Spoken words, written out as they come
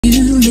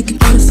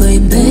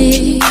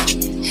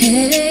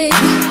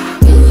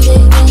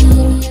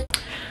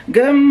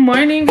Good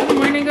morning,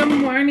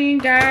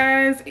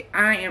 guys.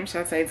 I am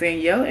Shantae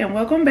Danielle and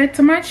welcome back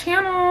to my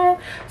channel.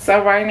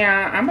 So right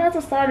now I'm about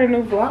to start a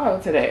new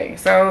vlog today.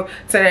 So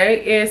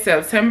today is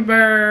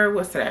September,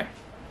 what's today?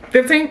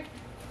 15th.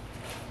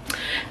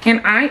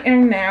 And I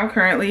am now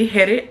currently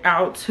headed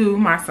out to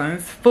my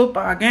son's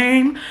football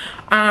game.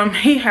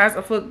 He has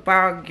a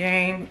football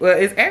game. Well,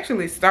 it's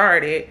actually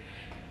started.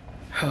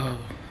 Oh,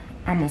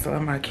 I almost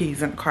left my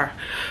keys in the car.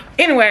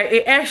 Anyway,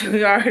 it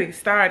actually already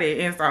started,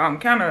 and so I'm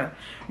kind of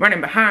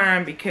running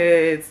behind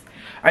because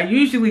I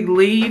usually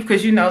leave,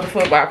 because you know the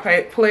football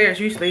players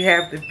usually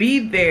have to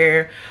be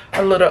there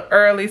a little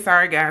early.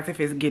 Sorry guys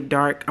if it's get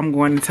dark. I'm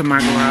going into my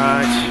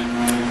garage,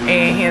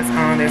 and hence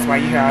on, that's why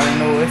you hear all the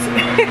noise.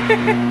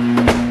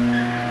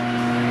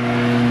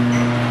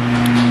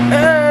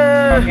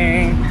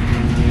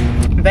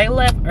 They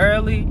left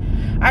early.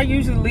 I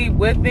usually leave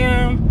with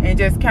them and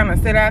just kind of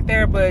sit out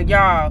there, but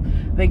y'all,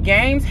 the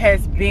games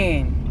has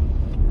been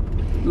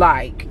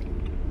like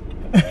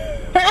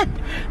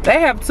they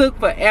have took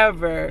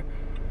forever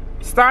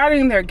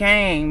starting their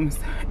games.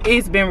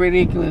 It's been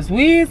ridiculous.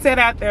 We sat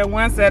out there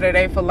one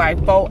Saturday for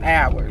like 4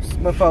 hours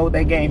before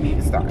the game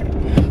even started.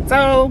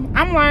 So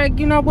I'm like,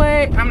 you know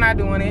what, I'm not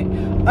doing it.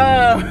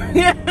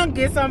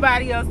 Get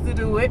somebody else to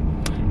do it.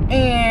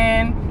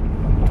 And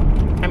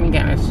let me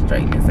kind of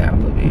straighten this out a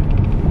little bit.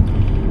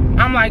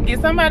 I'm like, get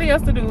somebody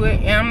else to do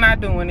it, and I'm not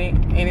doing it,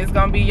 and it's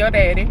gonna be your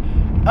daddy.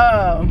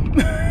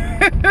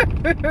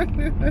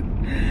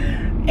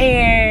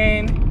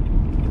 And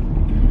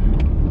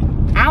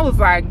I was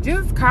like,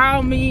 just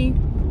call me,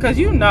 because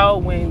you know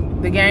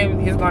when the game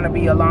is gonna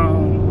be a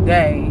long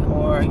day,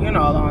 or you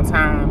know, a long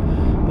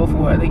time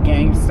before the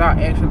game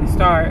actually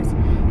starts.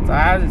 So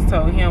I just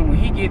told him when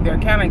he get there,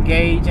 kind of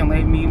gauge and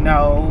let me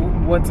know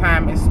what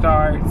time it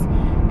starts,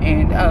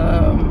 and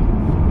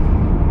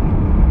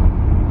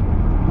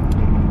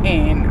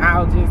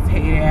I'll just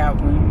head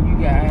out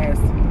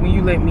when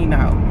you let me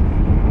know.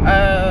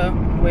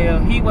 Well,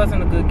 he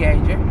wasn't a good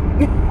gauger.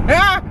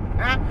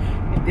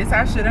 This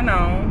I should have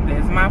known.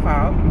 That's my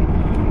fault.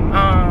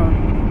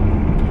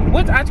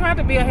 Which I tried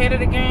to be ahead of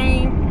the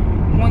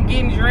game when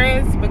getting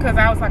dressed, because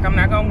I was like, I'm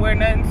not gonna wear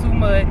nothing too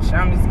much.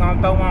 I'm just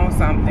gonna throw on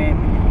something.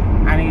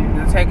 I needed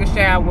to take a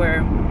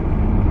shower.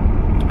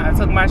 I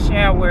took my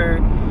shower,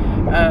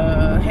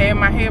 had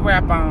my hair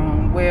wrap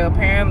on. Well,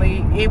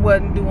 apparently it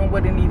wasn't doing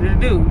what it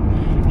needed to do,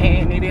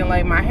 and it didn't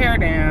lay my hair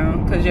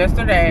down, because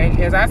yesterday,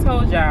 as I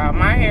told y'all,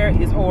 my hair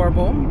is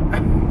horrible.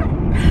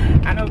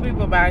 I know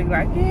people about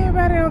like, yeah,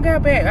 everybody don't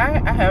got bad.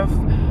 I have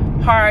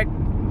hard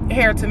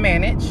hair to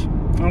manage.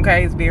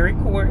 Okay, it's very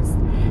coarse,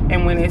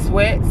 and when it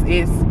sweats,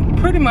 it's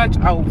pretty much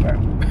over.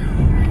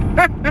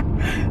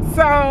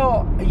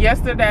 So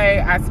yesterday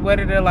I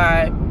sweated a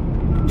lot,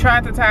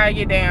 tried to tie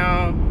it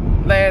down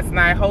last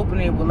night, hoping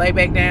it would lay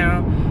back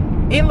down.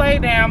 It lay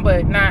down,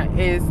 but not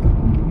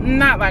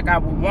like I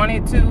would want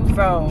it to.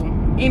 So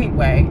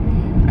anyway,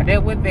 I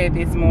dealt with that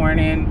this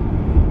morning.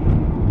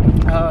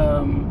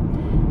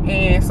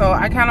 And so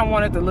I kind of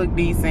wanted to look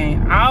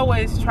decent. I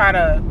always try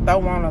to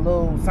throw on a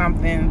little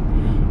something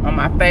on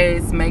my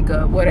face,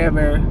 makeup,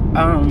 whatever,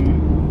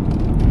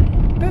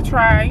 to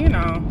try, you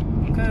know,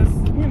 because,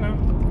 you know,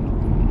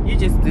 you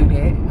just do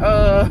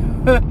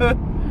that.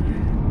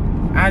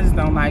 I just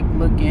don't like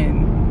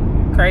looking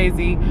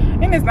crazy,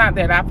 and it's not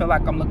that I feel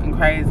like I'm looking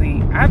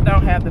crazy. I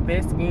don't have the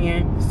best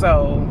skin,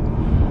 so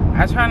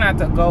I try not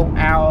to go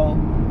out,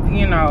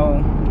 you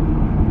know,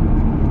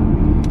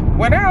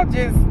 without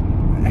just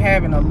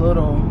having a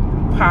little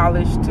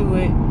polish to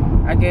it,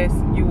 I guess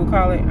you would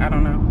call it. I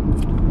don't know.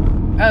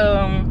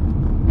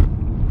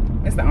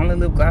 It's the only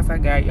lip gloss I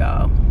got,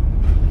 y'all.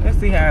 Let's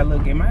see how I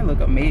look. It might look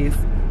a mess.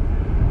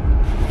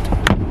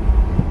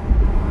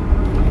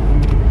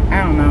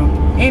 I don't know.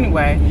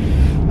 Anyway,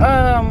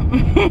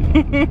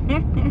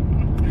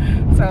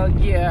 so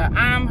yeah,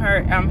 I'm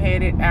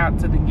headed out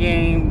to the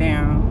game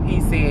now.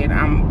 He said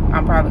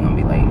I'm probably gonna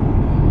be late,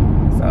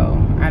 so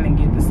I didn't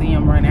get to see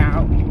him run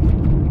out,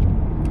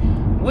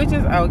 which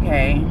is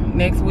okay.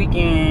 Next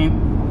weekend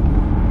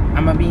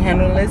I'm gonna be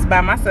handling this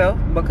by myself,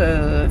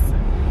 because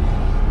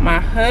my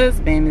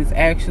husband is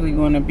actually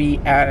going to be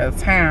out of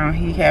town.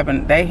 Him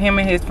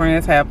and his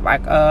friends have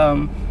like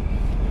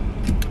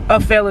a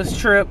fellas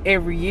trip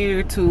every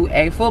year to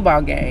a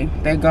football game.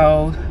 They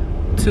go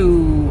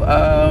to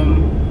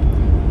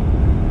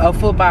a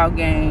football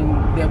game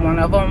that one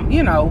of them,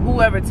 you know,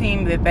 whoever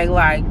team that they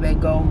like, they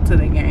go to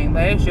the game.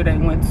 Last year they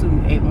went to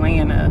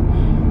Atlanta.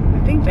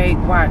 I think they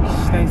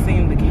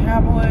seen the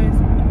Cowboys.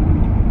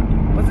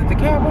 Was it the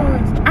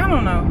Cowboys? I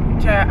don't know,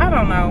 child. I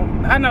don't know.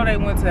 I know they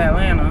went to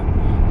Atlanta.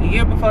 The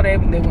year before they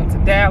went to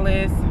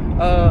Dallas.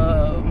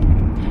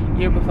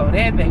 Year before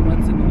that they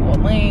went to New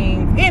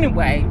Orleans.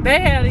 Anyway, they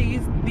had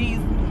these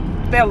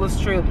fellas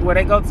trips where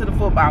they go to the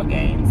football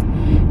games.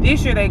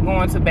 This year they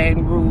going to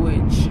Baton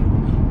Rouge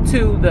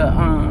to the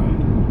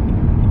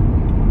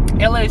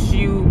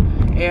LSU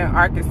and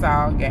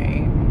Arkansas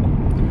game.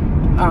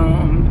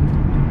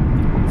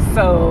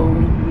 So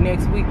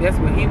next week that's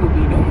what he will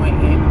be doing.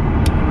 And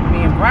me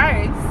and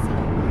Bryce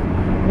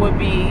would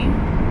be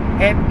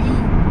at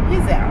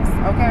his house,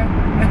 okay?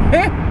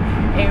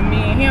 And me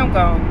and him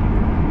go.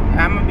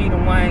 I'm gonna be the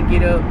one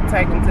get up,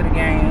 take him to the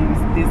games,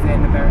 this, that,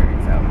 and the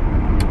third. So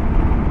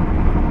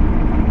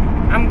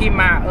I'm getting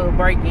my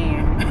break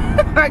in.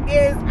 I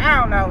guess, I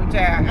don't know,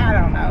 child, I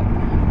don't know.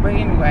 But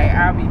anyway,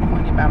 I'll be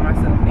doing it by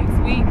myself next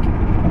week.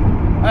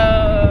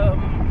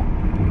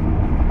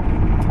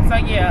 So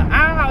yeah,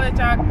 I'll holler at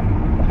y'all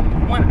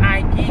when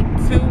I get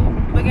to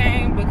the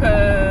game,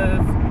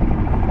 because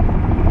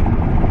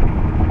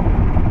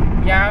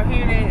y'all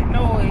hear that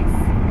noise?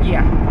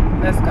 Yeah,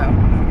 let's go.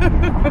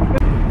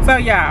 So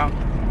y'all,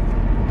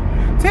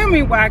 tell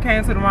me why I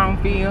came to the wrong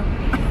field.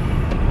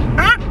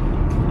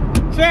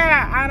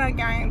 Yeah, I done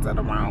came to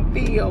the wrong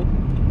field.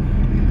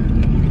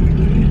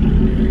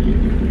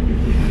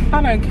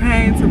 I done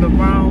came to the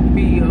wrong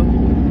field.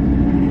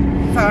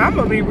 So I'm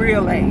gonna be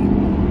real late.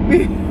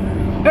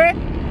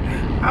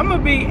 I'm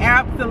gonna be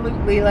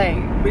absolutely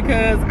late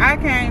because I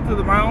came to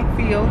the wrong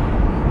field.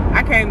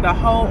 I came the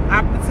whole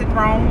opposite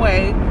wrong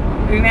way.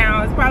 And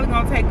now it's probably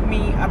gonna take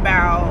me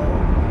about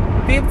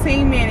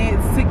 15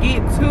 minutes to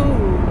get to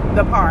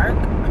the park.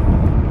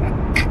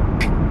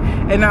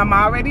 And I'm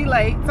already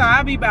late, so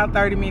I'll be about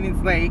 30 minutes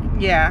late.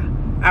 Yeah,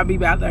 I'll be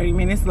about 30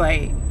 minutes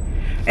late.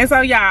 And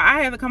so y'all,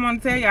 I had to come on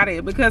and tell y'all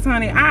that because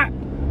honey, I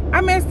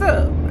messed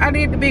up. I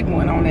did the big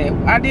one on that.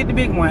 I did the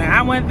big one.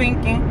 I wasn't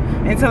thinking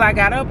until I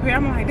got up here.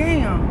 I'm like,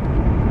 damn,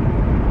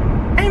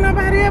 ain't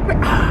nobody up here.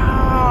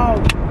 Oh,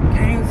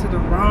 came to the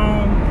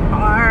wrong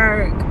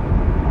park.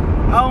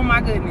 Oh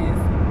my goodness.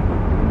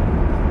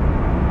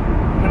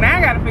 And now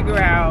I gotta figure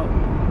out.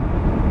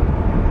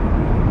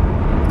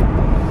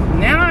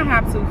 Now I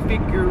have to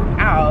figure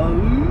out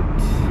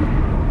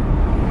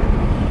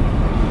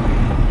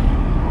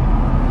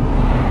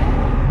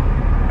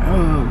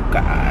oh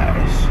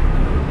gosh.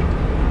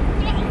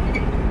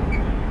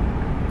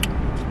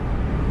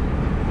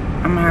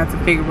 I'm gonna have to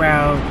figure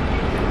out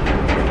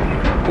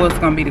what's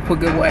gonna be the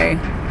quicker way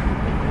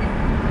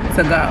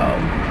to go.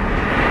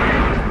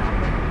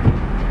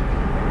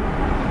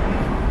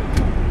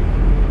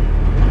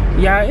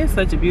 Y'all, it's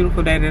such a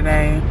beautiful day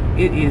today.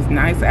 It is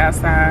nice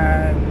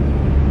outside.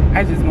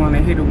 I just want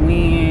to hear the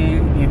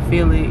wind and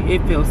feel it.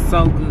 It feels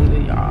so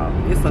good, y'all.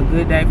 It's a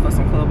good day for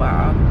some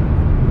football,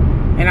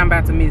 and I'm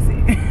about to miss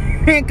it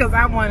because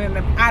I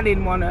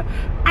didn't want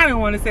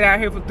to sit out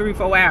here for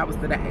 3-4 hours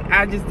today.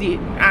 I just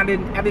didn't. I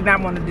did not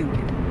want to do it.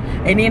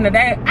 And then the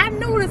day I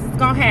knew this was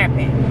gonna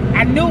happen.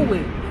 I knew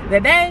it. The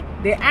day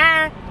that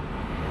I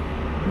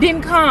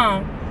didn't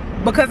come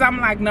because I'm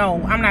like,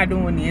 no, I'm not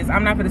doing this.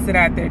 I'm not gonna sit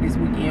out there this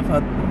weekend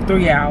for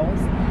 3 hours.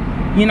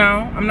 You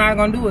know, I'm not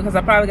gonna do it because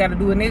I probably got to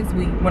do it next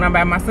week when I'm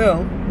by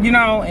myself, you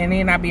know, and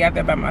then I'll be out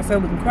there by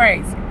myself looking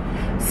crazy.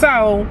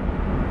 So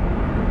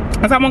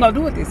I'm gonna go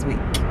do it this week.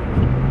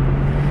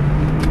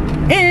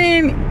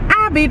 And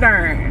I'll be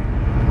darned.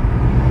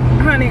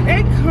 Honey,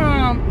 they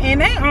come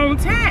and they on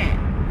time.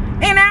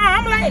 And now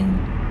I'm late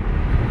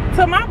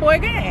to my boy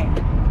game.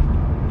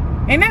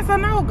 And that's a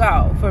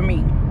no-go for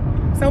me.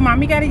 So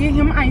mommy gotta get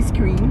him ice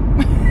cream.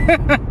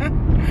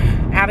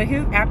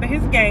 After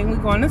his game, we're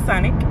going to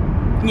Sonic.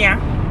 Yeah,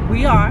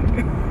 we are.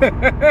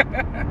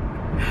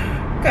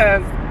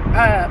 Cause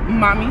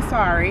mommy,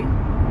 sorry,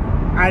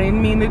 I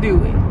didn't mean to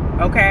do it.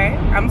 Okay,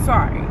 I'm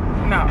sorry.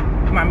 No,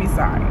 mommy,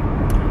 sorry.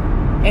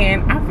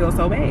 And I feel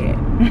so bad.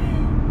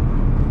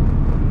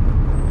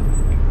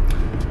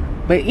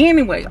 But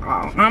anyway,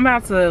 I'm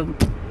about to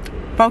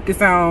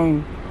focus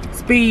on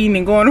speeding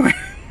and going around.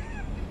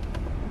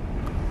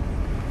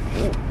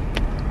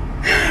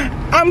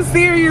 I'm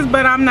serious,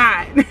 but I'm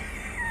not.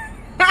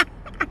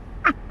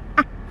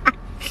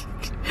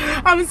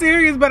 I'm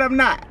serious, but I'm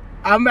not.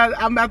 I'm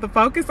about to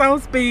focus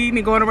on speed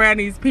and going around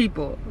these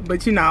people.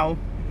 But you know,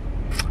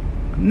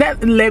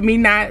 let me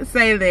not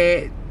say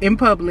that in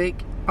public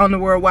on the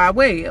World Wide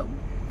Web.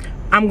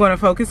 I'm going to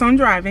focus on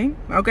driving,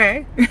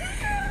 okay?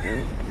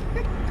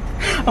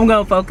 I'm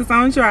going to focus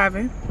on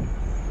driving.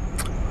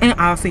 And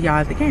I'll see y'all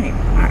at the game.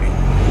 All right.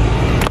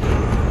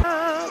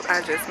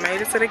 I just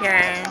made it to the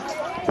game.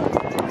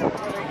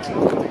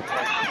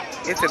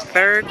 It's the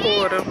third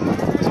quarter.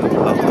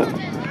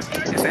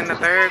 It's in the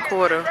third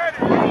quarter.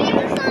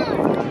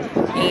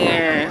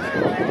 And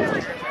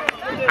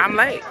I'm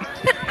late.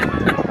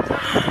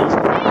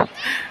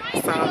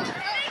 So.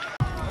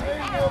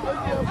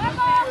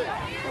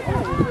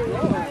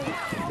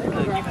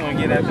 Look, you want to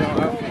get out your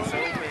outfit so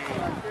bad.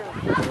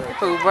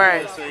 Who,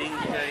 Bryce? So you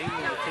want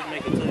to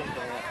make a touchdown.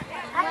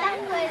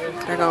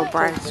 There go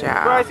Bryce,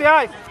 y'all. Bryce, the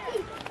ice.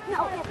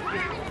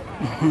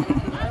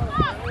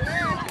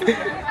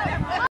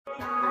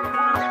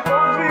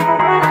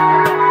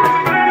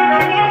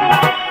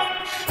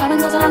 I've been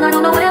so long, I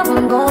don't know where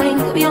I'm going.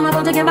 Could be on my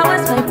phone to get my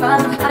what's my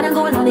problem. I done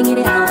going on to get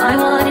it how I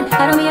want it.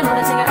 I don't be able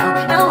to figure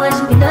out how I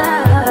should be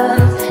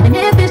loved. And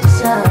if it's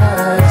just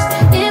us,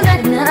 is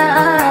that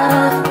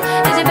enough?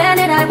 Is it bad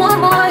that I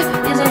want more?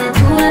 Isn't it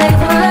too late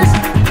for us?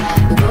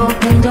 The road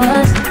came to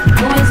us,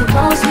 going so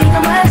close, we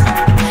come west.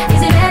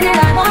 Is it bad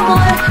that I want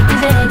more?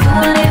 Isn't it too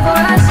late for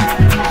us?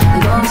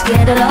 We both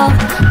scared of love,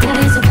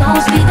 moving so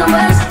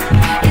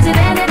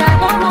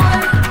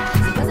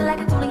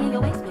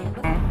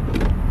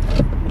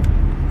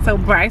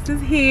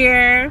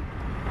here.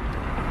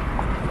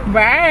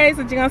 Bryce,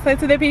 what you gonna say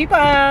to the people?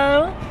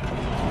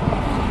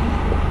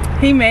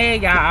 He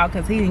mad, y'all,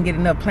 because he didn't get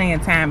enough playing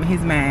time in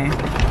his mind.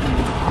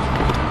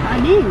 I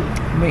did.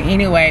 But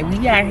anyway,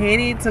 we are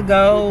headed to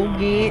go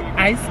get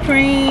ice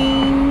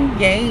cream.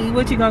 Yay,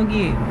 what you gonna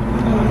get?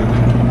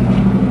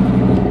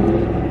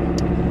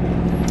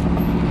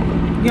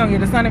 You gonna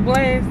get a Sonic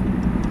Blast?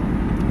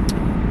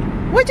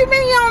 What you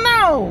mean you don't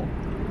know?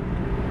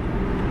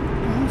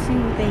 I don't see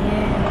what they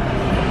have.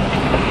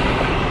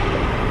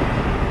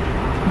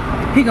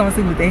 He gonna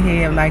see what they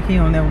have like he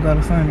don't never go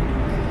to Sonic.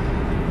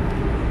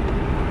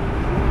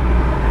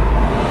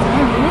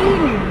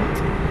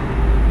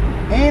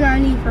 And I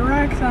need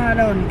peroxide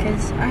on it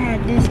because I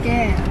had this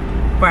gas.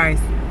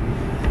 Bryce.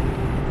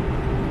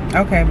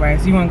 Okay,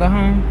 Bryce. You want to go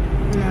home?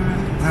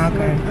 Nah.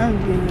 Okay. I'm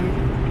good.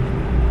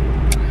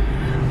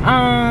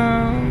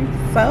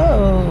 So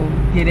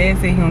your dad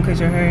said he gonna cut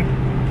your hair.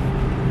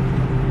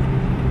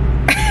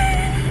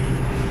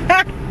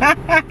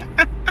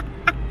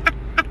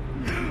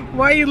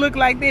 Why you look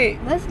like that?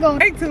 Let's go.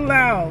 Ain't too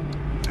long.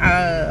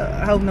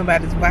 I hope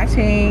nobody's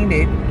watching.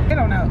 They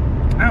don't know.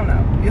 I don't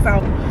know. It's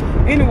all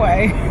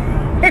anyway.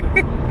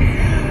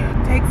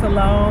 Takes a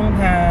long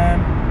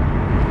time.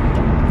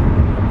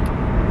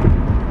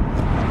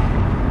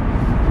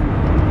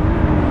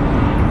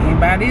 And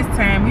by this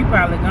time, he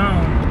probably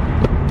gone.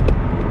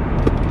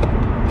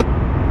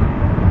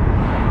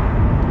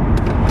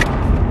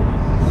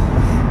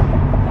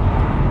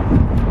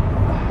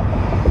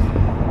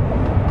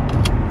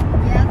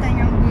 Yeah, I think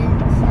I'm getting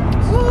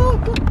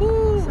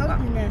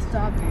something that's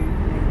strawberry.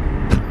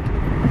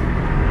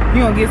 You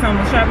gonna get some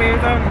with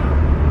strawberries on it?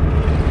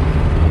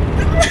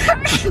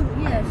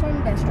 Yeah,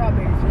 something that's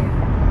strawberry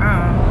flavor.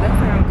 Oh, that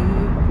sounds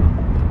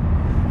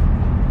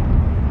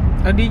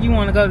good. Or did you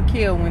want to go to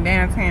Kilwin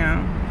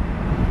downtown?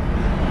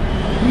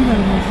 You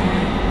gonna go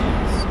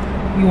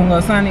see You want to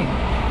go to Sonic?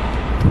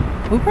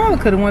 We probably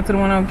could have went to the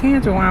one on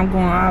Cantor while I'm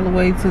going all the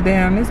way to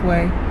down this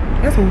way.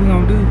 That's what we're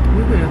going to do.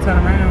 We're going to turn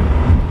around.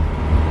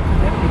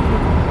 That'd be cool.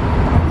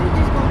 We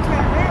just gonna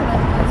turn around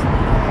and let's go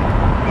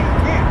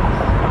downtown.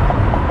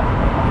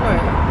 What?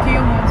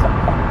 Kilwin's?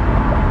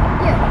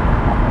 Yeah.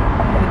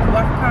 The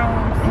waffle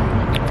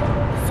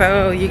cones?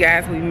 So, you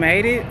guys, we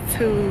made it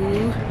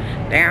to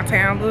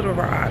downtown Little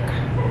Rock.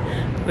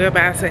 We're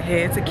about to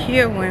head to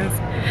Kilwin's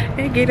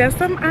and get us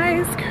some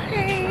ice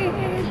cream.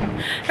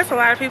 There's a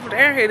lot of people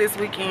down here this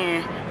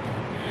weekend.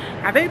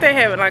 I think they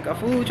having like a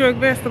food truck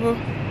festival.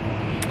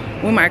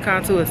 We might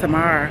come to it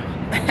tomorrow.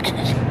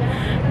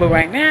 But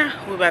right now,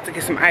 we're about to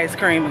get some ice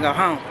cream and go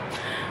home.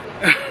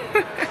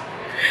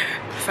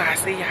 So I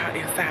see y'all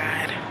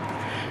inside.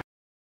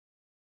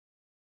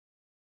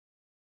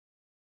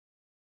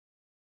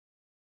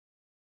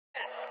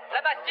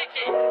 La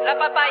pastiki, la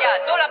papaya,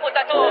 do la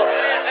potato,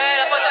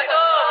 la potato.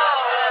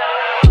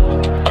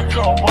 I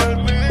count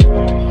money,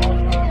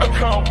 I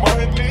count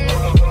money,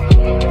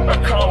 I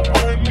count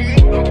money.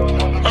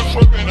 I'm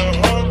fucking a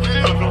hungry.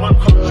 I know I'm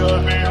crazy, I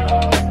did it.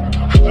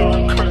 I know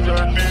I'm crazy, I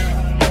did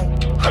it.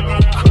 I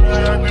know I'm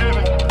crazy, I did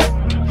it.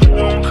 I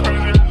know I'm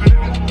crazy, I did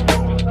it.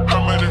 How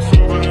many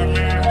silver it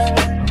means?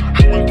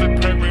 How much they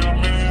pay me to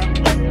mean?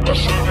 I'm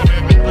sure that they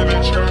leave it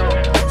in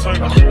charity.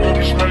 Take a quick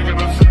little strike in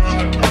the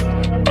ceiling.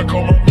 I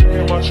call my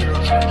baby my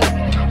children.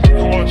 I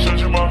call my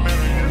children my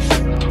millions.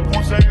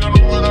 Who's taking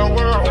over the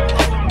world?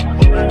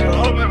 But baby,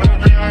 I'm in the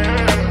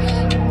billions.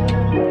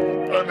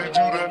 I need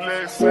you to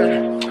listen.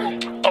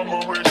 I'm a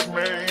rich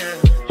man.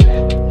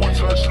 One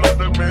touch like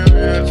the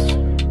millions.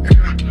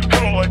 I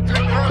don't like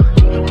that.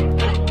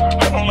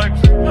 I don't like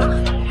that.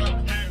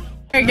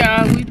 Hey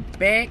y'all, we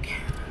back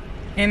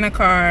in the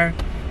car.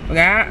 We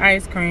got our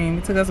ice cream.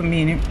 It took us a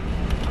minute.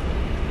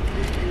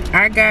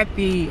 I got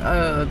the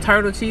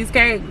turtle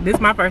cheesecake. This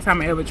is my first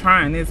time ever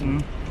trying this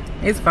one.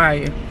 It's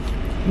fire.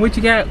 What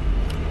you got?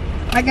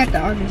 I got the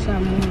Arkansas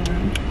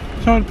one.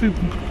 Show the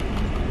people.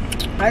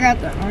 I got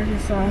the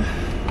Arkansas.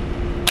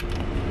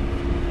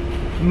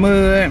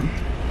 Mud.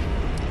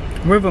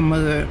 River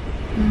mud.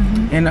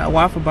 And a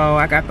waffle bowl.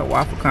 I got the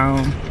waffle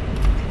cone.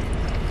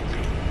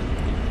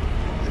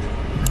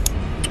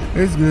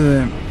 It's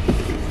good.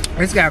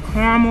 It's got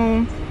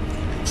caramel,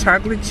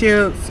 chocolate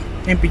chips,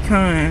 and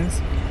pecans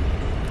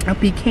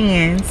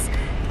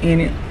in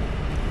it.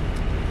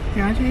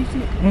 Can I taste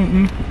it?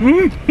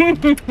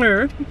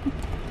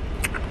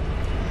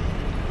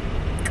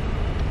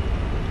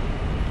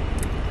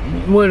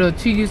 What a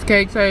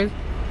cheesecake taste.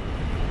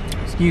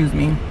 Excuse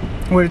me.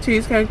 What a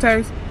cheesecake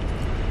taste.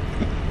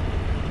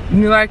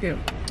 You like it?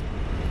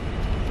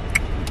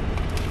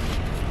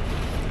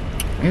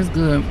 It's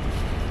good.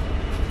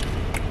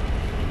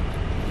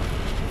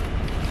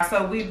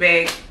 So we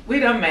back. We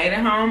done made it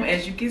home,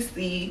 as you can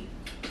see.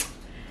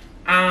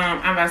 I'm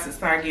about to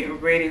start getting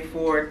ready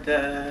for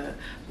the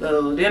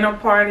little dinner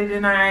party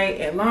tonight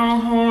at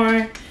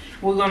Longhorn.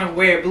 We're gonna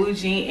wear blue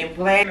jean and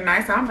black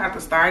tonight, so I'm about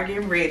to start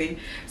getting ready.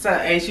 So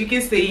as you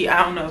can see,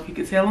 I don't know if you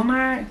can tell or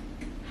not,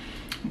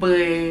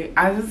 but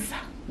I just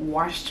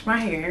washed my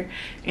hair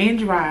and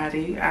dried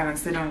it. I done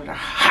sit under the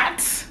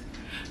hot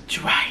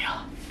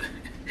dryer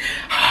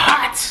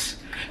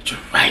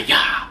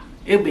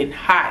It been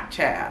hot,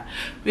 child.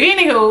 But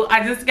anywho,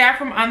 I just got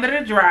from under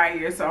the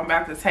dryer, so I'm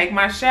about to take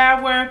my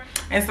shower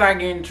and start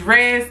getting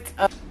dressed.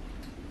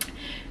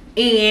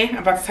 And I'm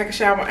about to take a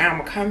shower and I'm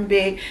gonna come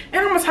back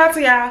and I'm gonna talk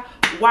to y'all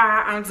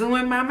while I'm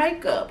doing my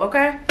makeup,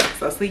 okay?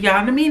 So see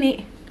y'all in a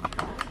minute.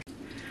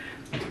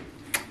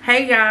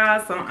 Hey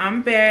y'all, so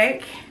I'm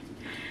back.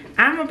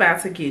 I'm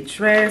about to get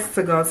dressed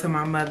to go to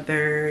my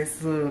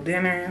mother's little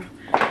dinner.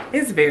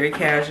 It's very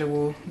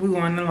casual. We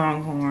going to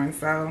Longhorn,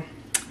 so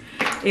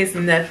it's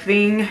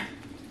nothing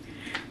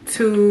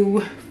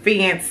too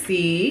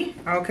fancy.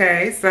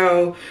 Okay,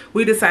 so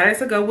we decided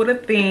to go with a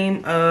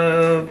theme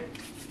of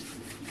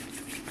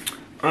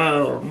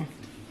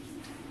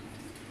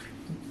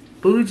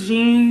blue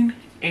jean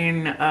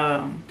and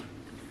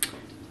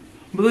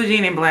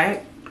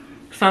black.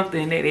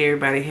 Something that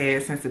everybody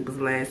had since it was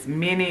last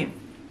minute.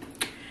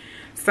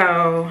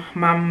 So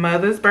my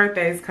mother's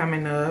birthday is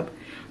coming up.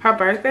 Her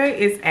birthday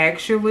is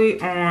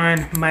actually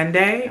on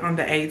Monday, on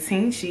the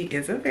 18th. She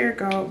is a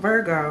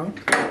Virgo.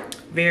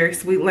 Very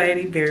sweet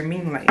lady, very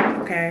mean lady,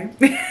 okay?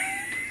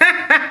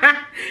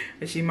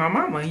 But she my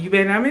mama, you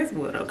better not mess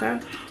with her,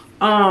 okay?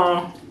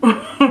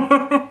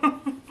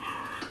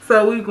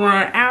 So we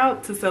going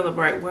out to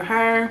celebrate with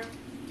her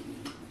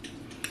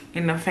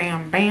in the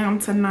fam bam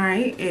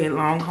tonight at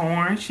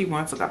Longhorn. She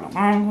wants to go to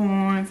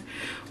Longhorns,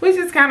 which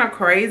is kind of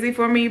crazy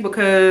for me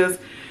because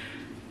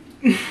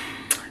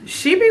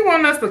she be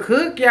wanting us to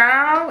cook,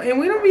 y'all, and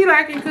we don't be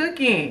liking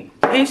cooking.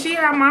 And she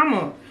our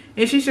mama,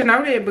 and she should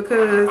know that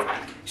because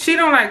she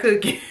don't like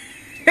cooking.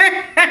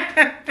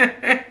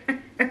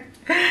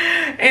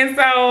 And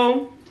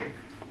so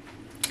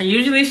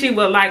usually she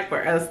would like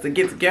for us to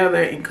get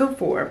together and cook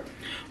for her.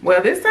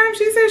 Well, this time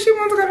she said she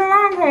wants to go to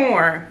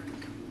Longhorn.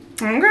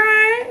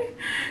 Okay,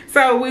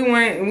 so we're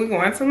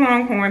going to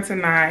Longhorn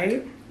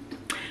tonight.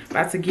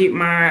 About to get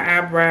my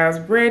eyebrows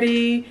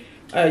ready.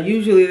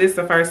 Usually this is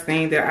the first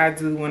thing that I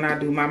do when I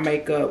do my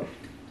makeup.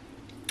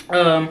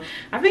 I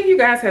think you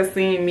guys have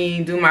seen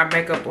me do my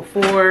makeup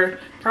before.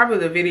 Probably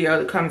the video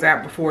that comes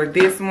out before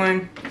this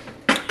one.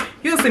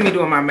 You'll see me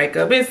doing my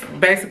makeup. It's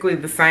basically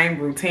the same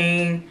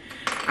routine.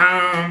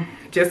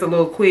 Just a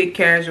little quick,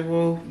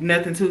 casual,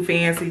 nothing too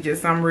fancy,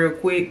 just something real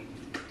quick.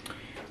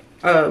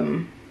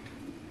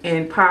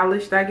 And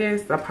polished, I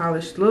guess, a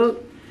polished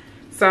look.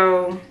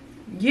 So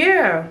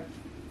yeah,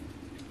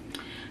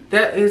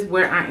 that is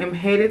where I am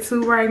headed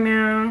to right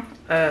now.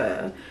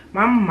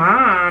 My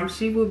mom,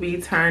 she will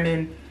be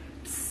turning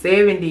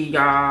 70,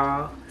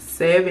 y'all.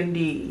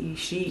 70.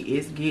 She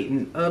is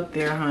getting up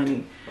there,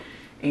 honey,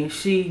 and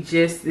she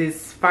just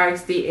is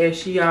feisty as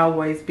she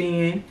always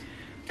been.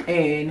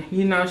 And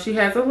you know, she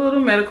has a little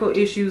medical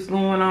issues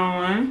going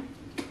on,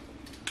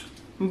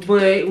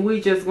 but we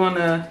just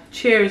gonna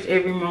cherish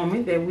every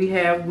moment that we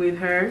have with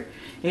her,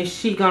 and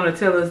she gonna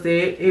tell us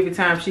that every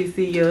time she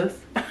see us.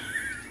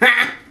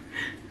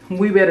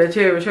 We better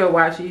cherish her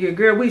while she here.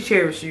 Girl, we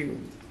cherish you.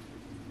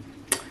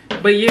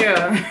 But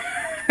yeah,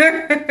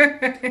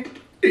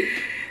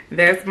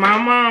 that's my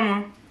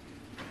mama.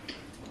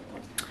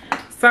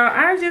 So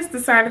I just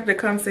decided to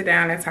come sit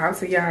down and talk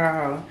to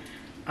y'all.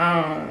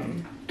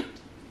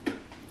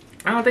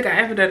 I don't think I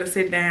ever done to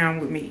sit down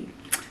with me.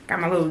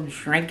 Got my little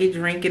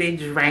drinkity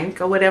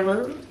drink or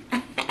whatever.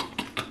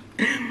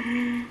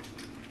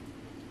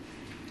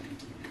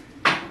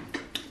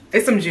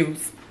 It's some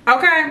juice.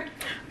 Okay.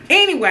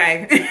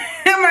 Anyway,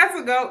 I'm about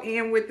to go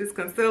in with this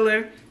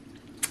concealer.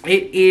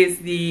 It is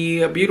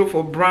the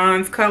beautiful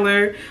bronze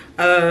color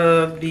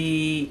of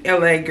the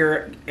LA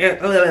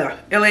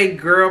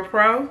Girl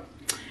Pro.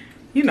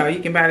 You know, you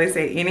can buy this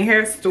at any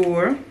hair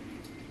store.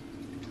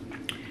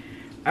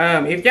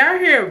 If y'all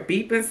hear a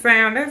beeping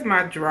sound, that's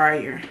my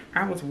dryer.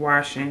 I was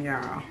washing,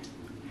 y'all.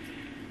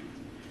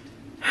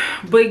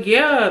 But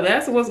yeah,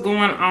 that's what's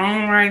going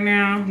on right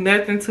now.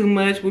 Nothing too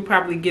much. We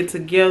probably get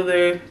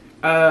together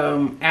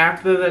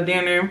after the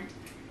dinner.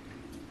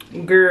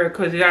 Girl,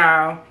 cause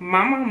y'all,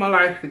 my mama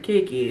likes to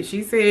kick it.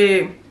 She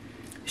said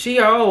she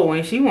old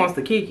and she wants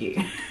to kick it.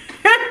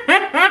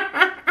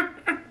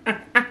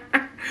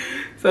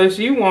 So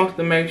she wants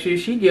to make sure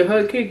she get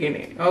her kicking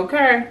it,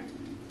 okay?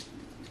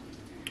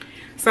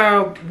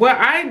 So what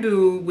I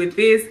do with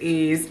this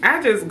is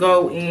I just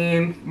go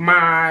in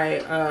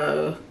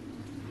my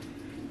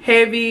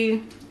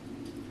heavy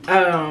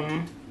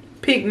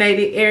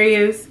pigmented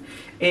areas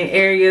and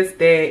areas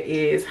that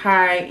is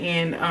high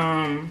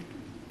in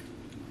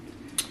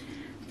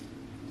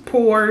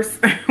pores,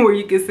 where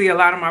you can see a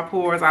lot of my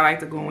pores. I like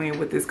to go in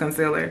with this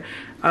concealer.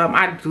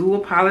 I do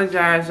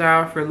apologize,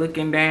 y'all, for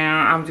looking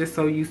down. I'm just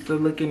so used to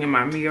looking in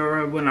my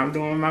mirror when I'm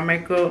doing my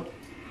makeup.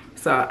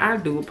 So I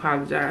do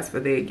apologize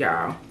for that,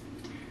 y'all.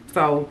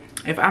 So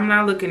if I'm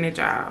not looking at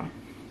y'all,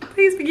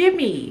 please forgive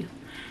me.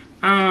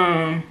 But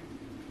I'm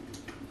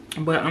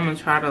gonna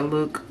try to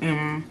look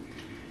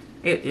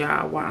at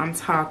y'all while I'm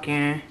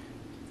talking.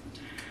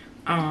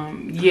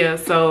 Yeah,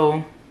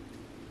 so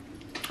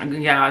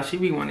y'all, she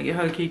be want to get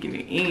her kicking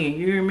it in,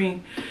 you hear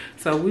me?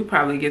 So we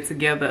probably get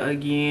together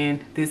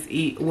again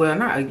well,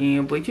 not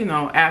again, but you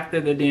know, after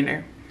the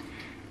dinner,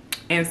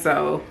 And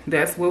so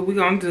that's what we're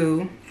gonna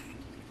do.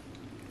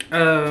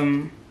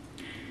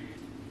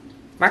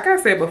 Like I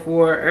said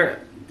before,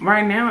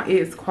 right now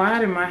it's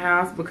quiet in my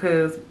house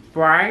because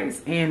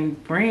Bryce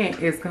and Brent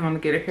is gonna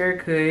get a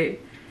haircut.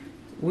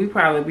 We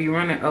probably be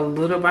running a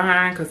little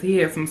behind because he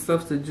has some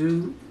stuff to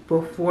do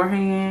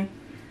beforehand.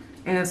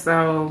 And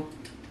so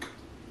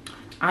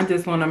I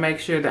just want to make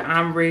sure that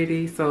I'm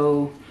ready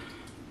so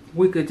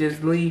we could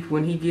just leave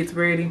when he gets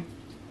ready.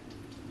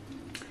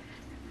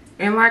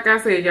 And like I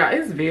said, y'all,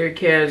 it's very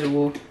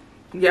casual.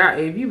 Y'all,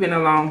 if you've been to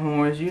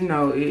Longhorns, you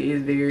know it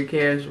is very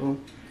casual.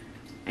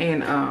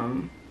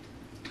 And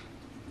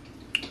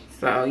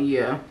so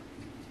yeah.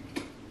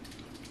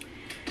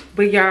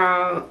 But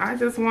y'all, I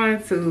just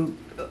wanted to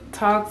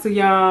talk to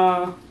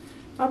y'all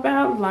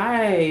about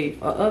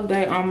life, an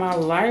update on my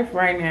life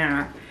right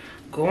now.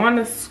 Going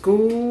to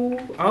school,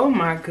 oh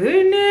my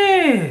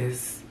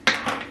goodness.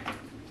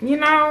 You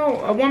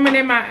know, a woman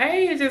in my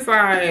age is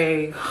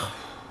like,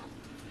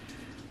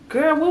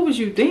 girl, what was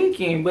you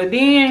thinking? But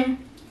then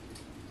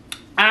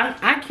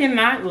I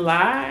cannot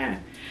lie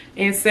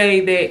and say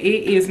that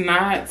it is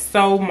not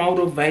so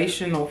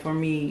motivational for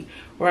me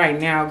right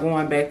now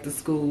going back to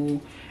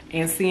school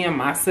and seeing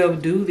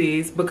myself do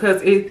this,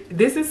 because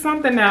this is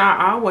something that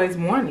I always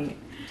wanted.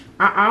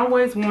 I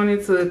always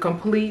wanted to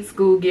complete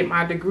school, get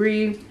my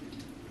degree,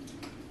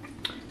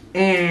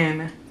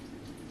 and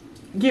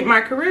get my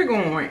career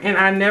going, and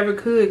I never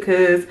could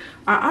because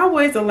I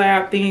always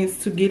allowed things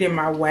to get in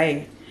my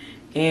way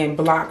and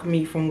block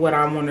me from what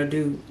I want to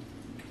do.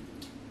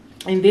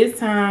 And this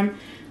time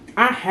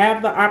I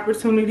have the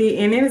opportunity,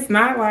 and it's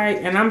not like,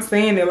 and I'm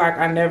saying it like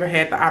I never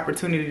had the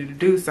opportunity to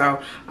do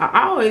so.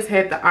 I always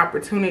had the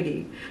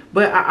opportunity,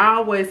 but I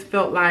always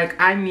felt like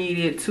I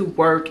needed to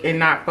work and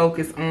not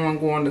focus on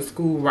going to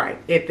school right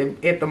at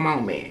the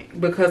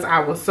moment, because I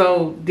was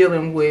so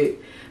dealing with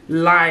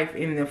life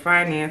and the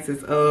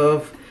finances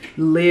of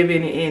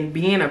living and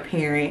being a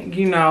parent.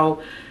 You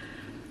know,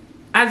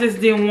 I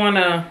just didn't want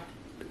to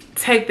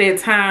take that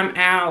time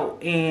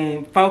out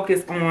and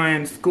focus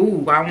on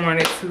school. I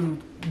wanted to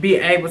be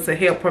able to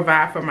help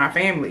provide for my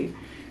family.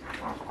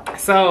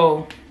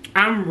 So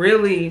I'm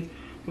really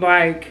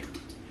like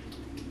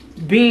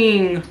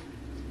being,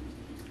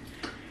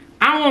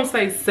 I won't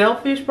say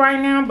selfish right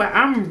now, but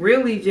I'm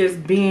really just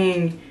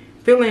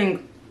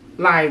feeling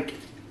like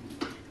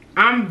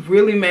I'm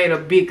really made a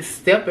big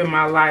step in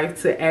my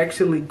life to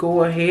actually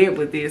go ahead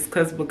with this,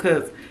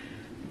 because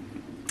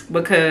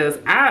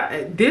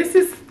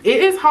it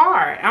is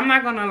hard. I'm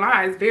not gonna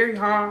lie, it's very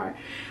hard.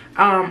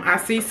 I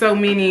see so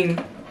many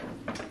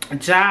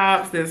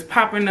jobs that's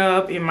popping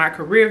up in my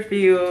career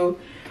field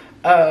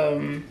that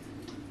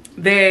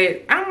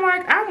I'm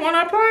like, I want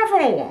to apply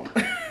for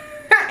them.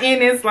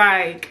 And it's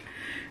like,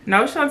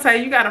 no,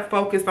 Shantae, you got to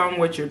focus on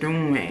what you're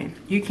doing.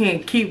 You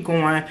can't keep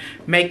going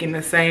making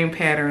the same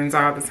patterns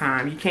all the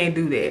time. You can't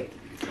do that.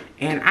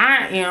 And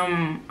I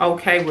am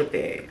okay with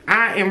that.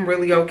 I am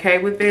really okay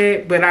with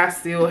that, but I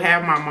still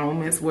have my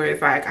moments where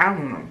it's like, I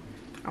want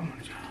a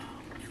job.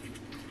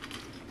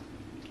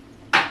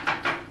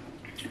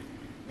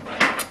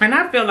 And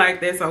I feel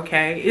like that's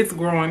okay. It's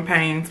growing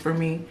pains for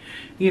me,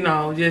 you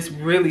know, just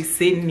really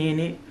sitting in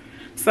it.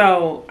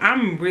 So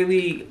I'm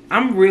really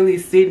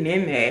sitting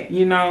in that,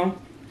 you know.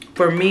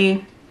 For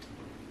me,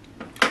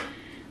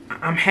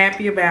 I'm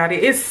happy about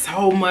it. It's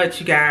so much,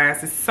 you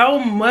guys. It's so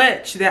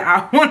much that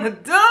I want to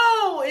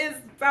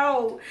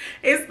do.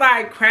 It's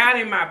like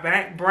crowding my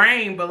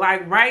brain. But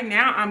like right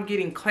now, I'm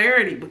getting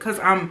clarity because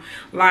I'm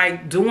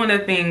like doing the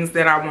things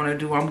that I want to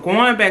do. I'm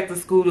going back to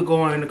school to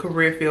go in the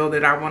career field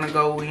that I want to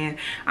go in.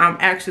 I'm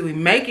actually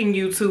making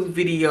YouTube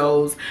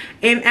videos.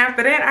 And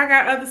after that, I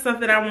got other stuff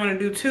that I want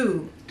to do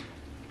too.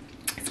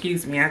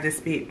 Excuse me, I just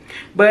spit.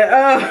 But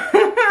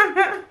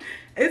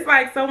it's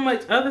like so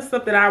much other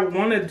stuff that I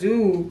want to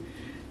do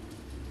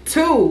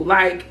too.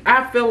 Like,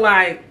 I feel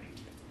like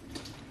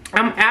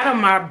I'm out of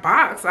my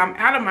box. I'm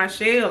out of my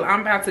shell.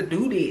 I'm about to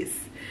do this.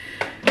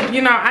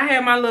 You know, I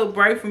had my little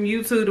break from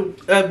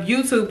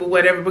YouTube or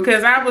whatever,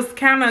 because I was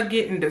kind of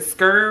getting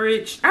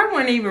discouraged. I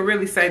wouldn't even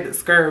really say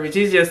discouraged.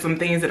 It's just some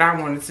things that I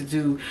wanted to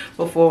do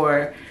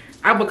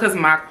because of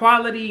my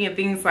quality and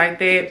things like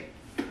that.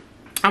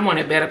 I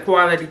wanted better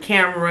quality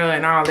camera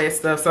and all that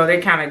stuff. So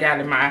they kind of got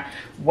in my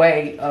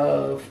way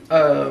of,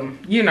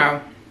 you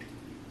know,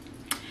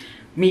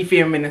 me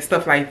filming and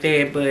stuff like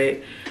that.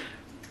 But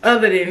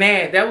other than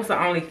that, that was the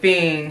only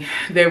thing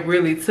that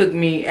really took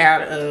me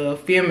out of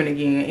filming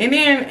again. And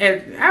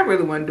then I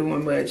really wasn't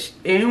doing much.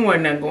 And there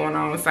wasn't nothing going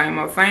on. Same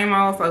old, same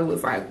old. So it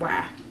was like,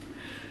 why?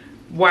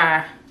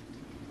 Why?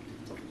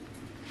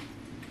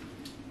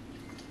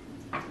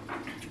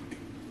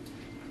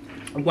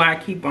 Why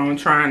keep on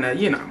trying to,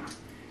 you know,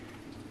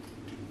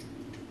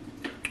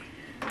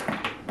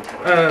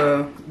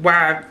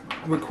 why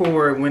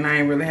record when I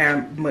ain't really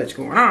have much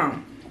going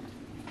on?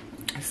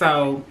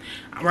 So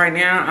right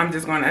now I'm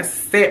just gonna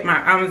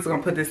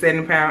put the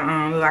setting powder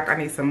on. Look like I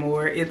need some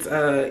more. It's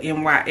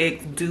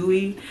NYX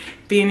Dewy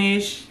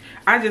Finish.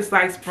 I just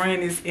like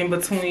spraying this in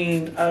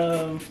between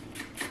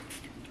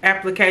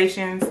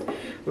applications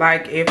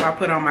Like if I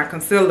put on my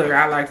concealer,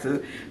 I like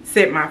to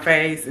set my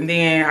face, and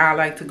then I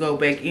like to go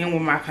back in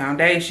with my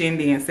foundation,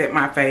 then set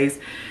my face.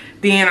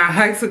 Then I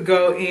like to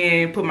go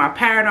in, put my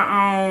powder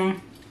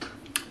on,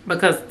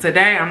 because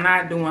today I'm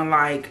not doing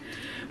like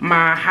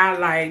my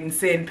highlight and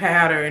setting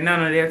powder and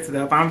none of that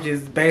stuff. I'm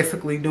just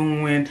basically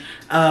doing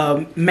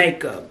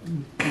makeup.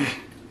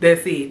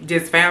 That's it.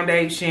 Just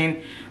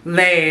foundation,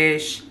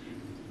 lash.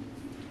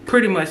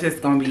 Pretty much that's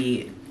gonna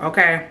be it.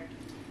 Okay?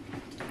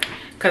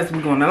 Because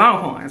we're going to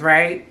Longhorns,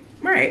 right?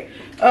 Right.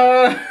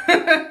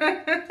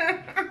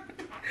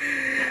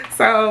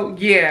 So,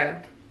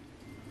 yeah.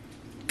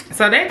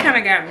 So, that kind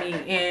of got me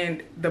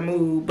in the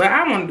mood. But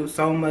I want to do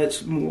so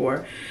much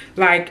more.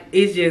 Like,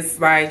 it's just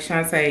like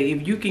Shantae,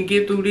 if you can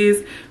get through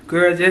this,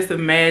 girl, just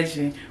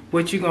imagine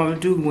what you're going to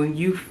do when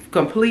you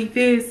complete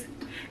this.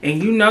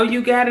 And you know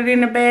you got it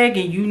in the bag.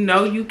 And you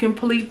know you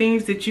complete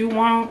things that you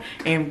want.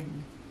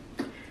 And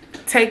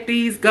take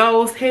these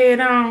goals head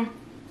on.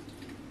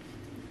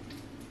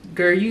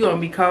 Girl, you gonna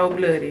be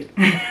cold-blooded.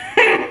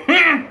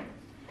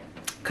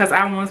 Because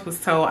I once was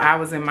told I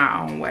was in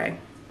my own way.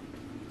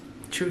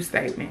 True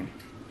statement.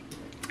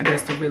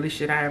 That's the realest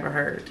shit I ever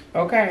heard.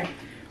 Okay?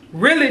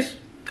 Realest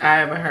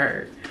I ever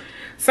heard.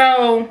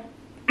 So,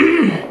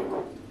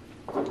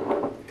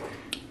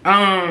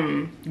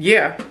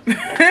 yeah.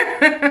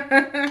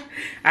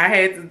 I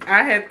had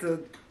to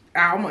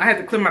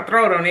clear my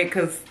throat on it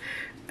because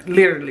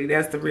literally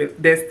that's the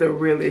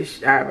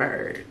realest I ever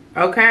heard.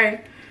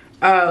 Okay?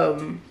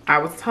 I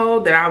was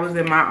told that I was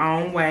in my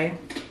own way.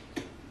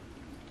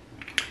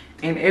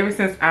 And ever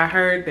since I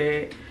heard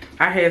that,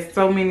 I had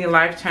so many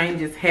life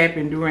changes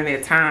happen during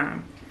that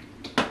time.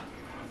 I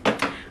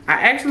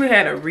actually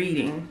had a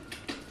reading.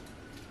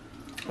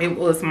 It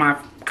was my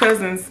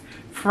cousin's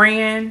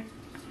friend.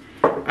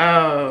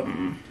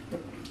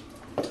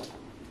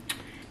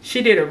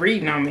 She did a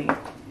reading on me.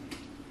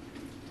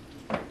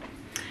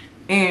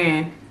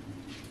 And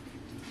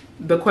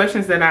the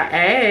questions that I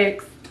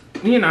asked,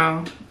 you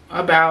know,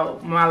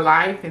 about my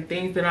life and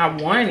things that I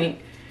wanted.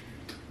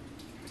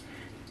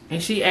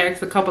 And she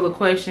asked a couple of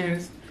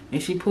questions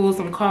and she pulled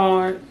some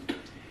cards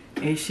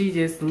and she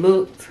just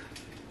looked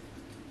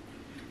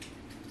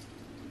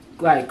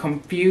like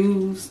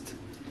confused.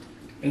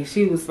 And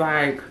she was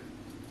like,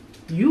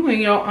 you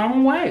in your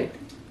own way.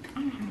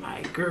 I'm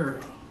like,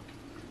 girl,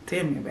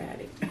 tell me about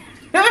it.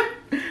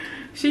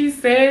 She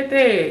said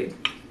that.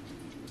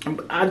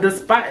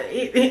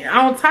 Despite,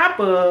 on top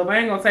of, I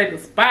ain't gonna say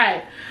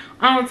despite,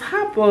 on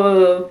top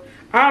of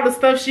all the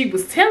stuff she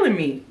was telling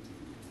me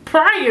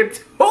prior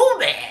to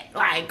that.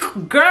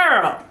 Like,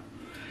 girl,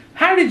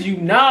 how did you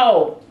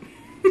know?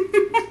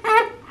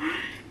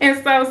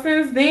 And so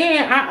since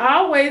then, I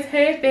always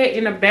had that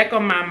in the back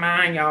of my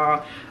mind,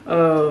 y'all,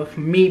 of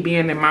me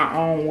being in my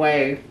own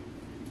way.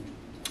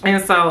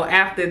 And so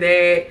after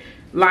that,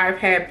 life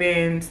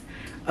happens.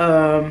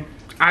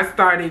 I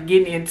started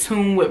getting in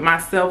tune with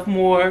myself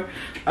more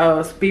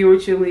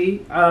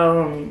spiritually.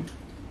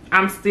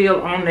 I'm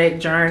still on that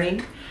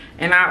journey.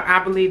 And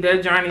I believe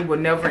that journey will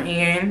never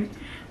end.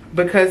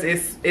 Because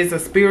it's a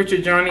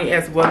spiritual journey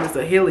as well as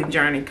a healing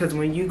journey. Because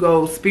when you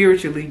go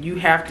spiritually, you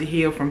have to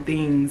heal from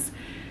things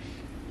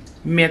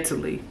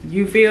mentally.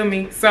 You feel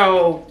me?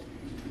 So,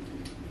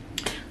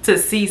 to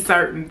see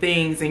certain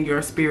things in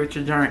your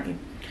spiritual journey.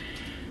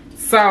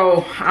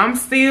 So, I'm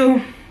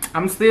still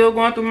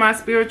going through my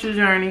spiritual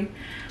journey.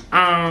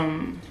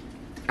 I'm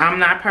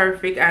not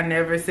perfect. I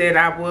never said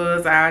I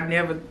was. I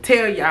never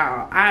tell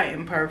y'all I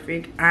am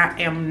perfect.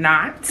 I am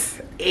not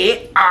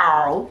at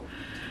all.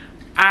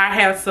 I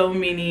have so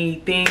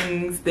many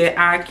things that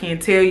I can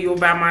tell you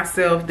about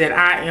myself that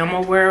I am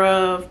aware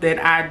of,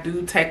 that I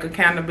do take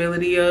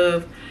accountability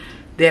of,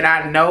 that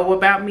I know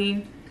about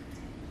me.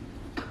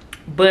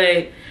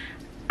 But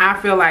I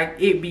feel like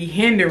it be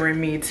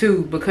hindering me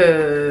too,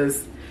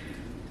 because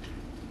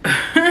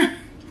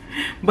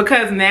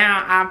because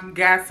now I've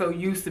got so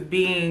used to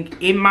being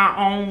in my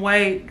own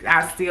way,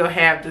 I still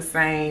have the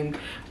same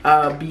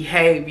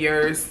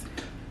behaviors.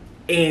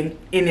 And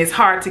it's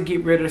hard to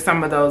get rid of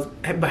some of those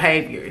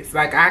behaviors.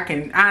 Like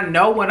I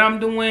know what I'm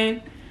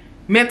doing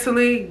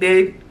mentally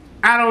that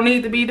I don't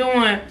need to be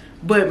doing,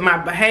 but my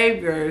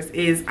behaviors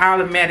is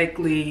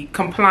automatically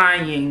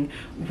complying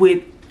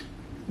with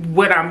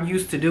what I'm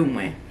used to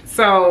doing.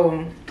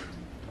 So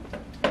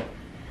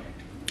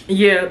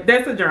yeah,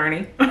 that's a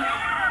journey.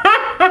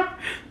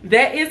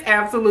 That is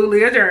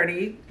absolutely a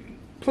journey.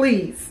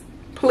 Please,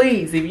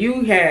 if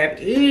you have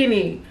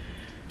any,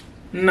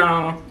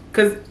 no.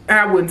 Because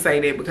I wouldn't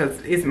say that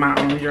because it's my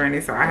own journey.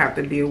 So I have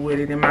to deal with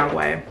it in my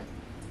way.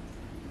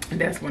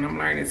 And that's what I'm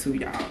learning too,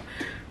 y'all.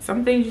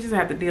 Some things you just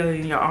have to deal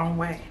in your own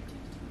way.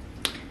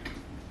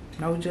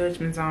 No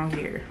judgments on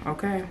here,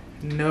 okay?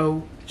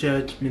 No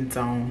judgments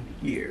on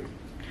here.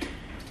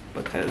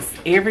 Because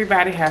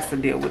everybody has to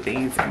deal with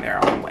things in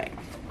their own way.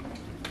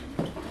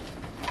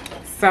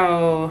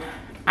 So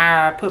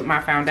I put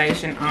my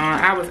foundation on.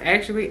 I was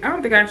actually, I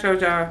don't think I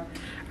showed y'all.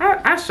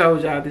 I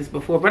showed y'all this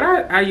before, but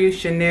I use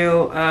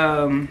Chanel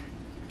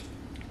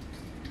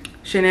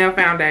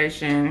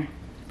foundation,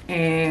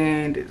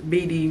 and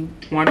BD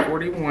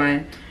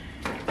 141.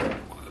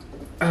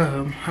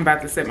 I'm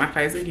about to set my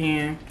face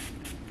again.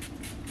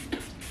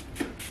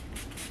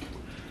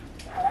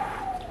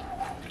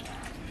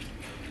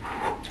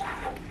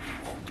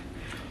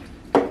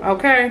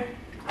 Okay.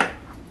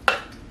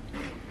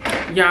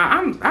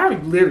 Y'all, I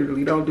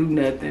literally don't do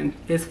nothing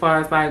as far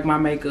as like my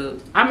makeup.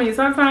 I mean,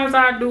 sometimes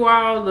I do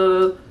all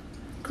the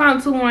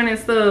contouring and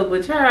stuff,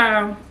 but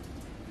y'all,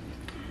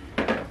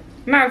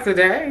 not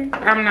today.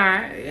 I'm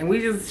not. And we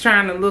just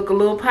trying to look a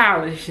little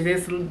polished.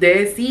 That's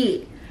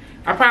it.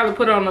 I probably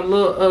put on a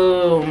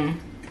little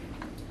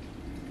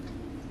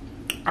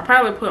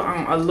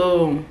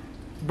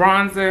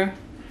bronzer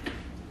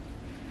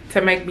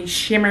to make me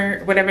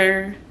shimmer,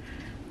 whatever.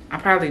 I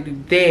probably do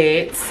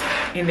that,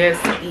 and that's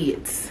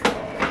it.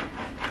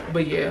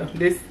 But yeah,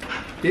 this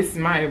is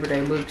my everyday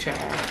look,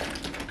 child.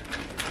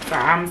 So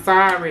I'm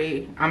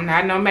sorry, I'm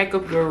not no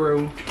makeup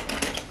guru.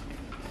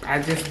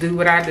 I just do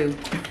what I do.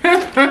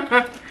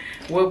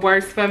 What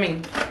works for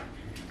me.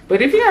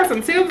 But if you have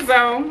some tips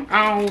though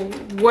on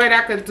what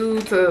I could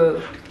do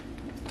to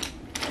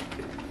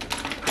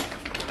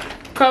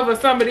cover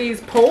some of these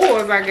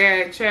pores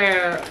I got,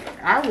 child,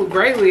 I would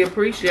greatly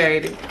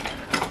appreciate it.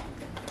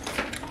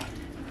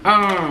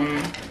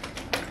 I'm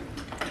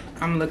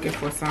looking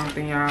for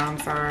something, y'all. I'm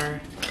sorry.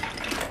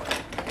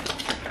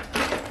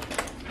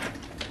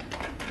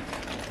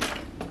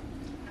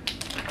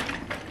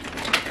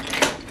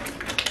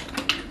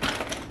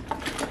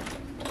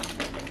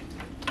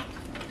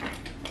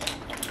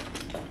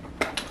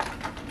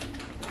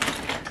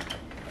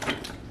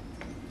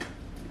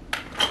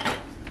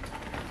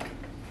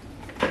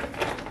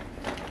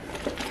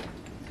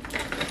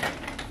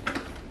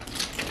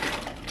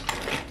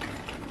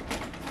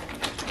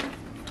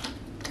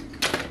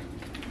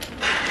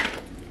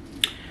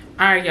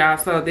 Alright, y'all,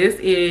 so this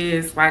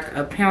is like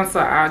a pencil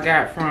I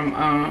got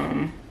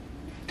from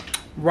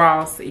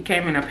Ross. It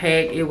came in a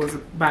pack. It was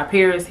by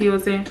Paris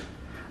Hilton.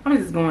 I'm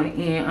just going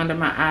in under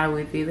my eye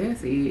with it.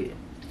 That's it.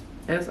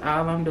 That's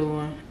all I'm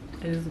doing.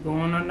 It's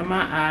going under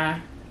my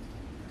eye.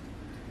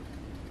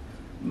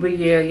 But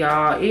yeah,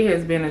 y'all, it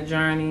has been a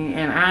journey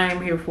and I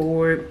am here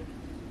for it.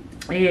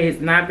 It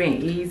has not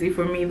been easy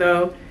for me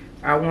though.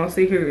 I won't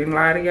sit here and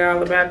lie to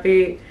y'all about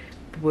that.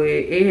 But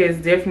it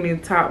has definitely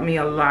taught me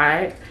a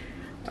lot.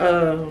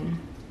 And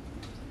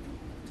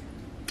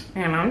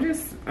I'm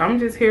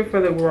just here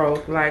for the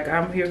growth. Like,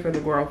 I'm here for the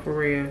growth for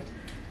real.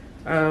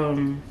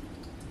 I'm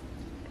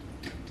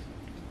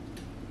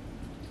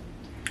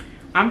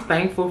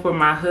thankful for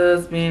my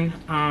husband.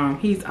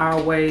 He's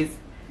always,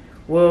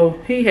 well,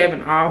 he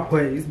haven't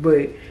always,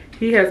 but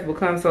he has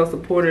become so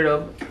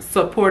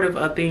supportive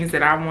of things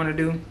that I want to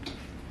do.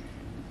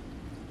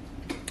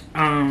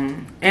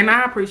 And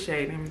I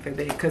appreciate him for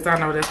that, because I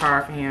know that's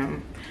hard for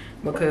him,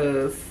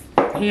 because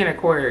he an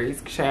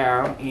Aquarius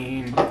child,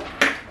 and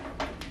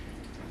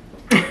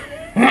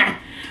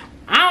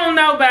I don't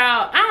know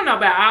about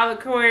all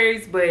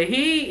Aquarius, but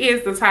he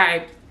is the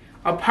type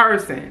of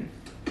person.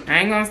 I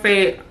ain't gonna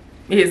say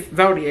his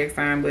zodiac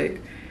sign, but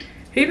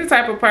he the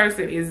type of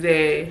person is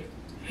that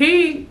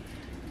he's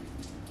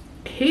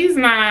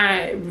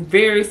not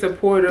very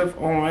supportive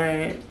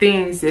on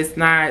things that's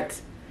not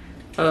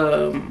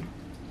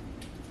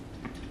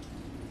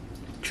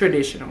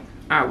traditional,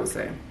 I would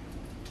say.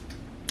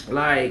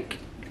 Like,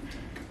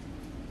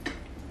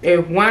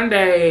 if one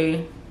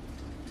day,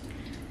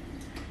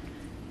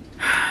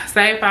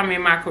 say if I'm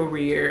in my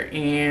career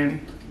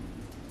and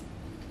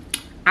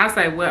I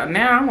say, well,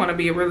 now I want to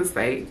be a real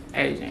estate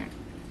agent.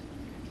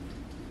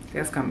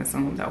 That's coming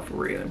soon though, for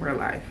real, in real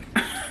life.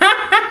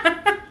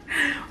 I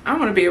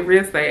want to be a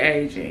real estate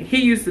agent.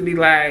 He used to be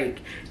like,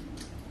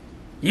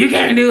 you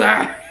can't do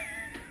that.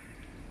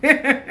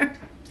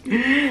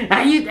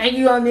 How you think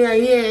you on there?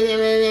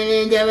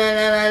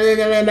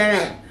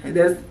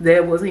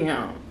 That was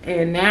him.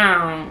 And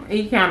now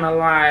he kind of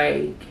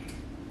like,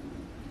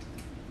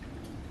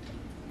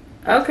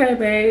 okay,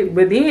 babe.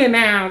 But then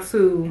now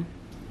too,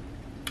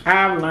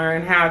 I've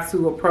learned how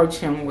to approach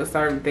him with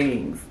certain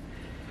things,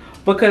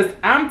 because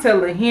I'm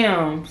telling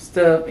him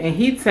stuff and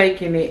he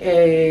taking it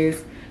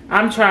as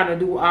I'm trying to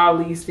do all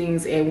these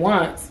things at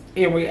once.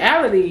 In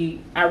reality,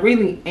 I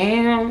really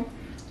am,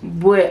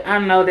 but I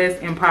know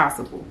that's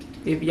impossible,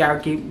 if y'all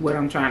get what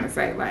I'm trying to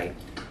say. Like,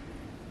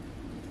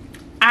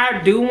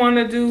 I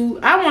want to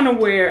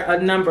wear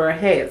a number of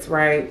hats,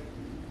 right?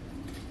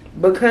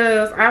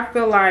 Because I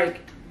feel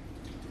like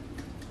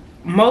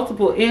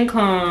multiple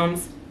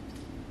incomes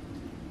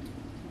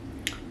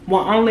will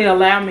only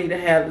allow me to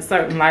have a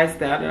certain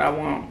lifestyle that I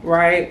want,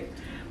 right?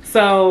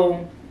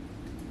 So,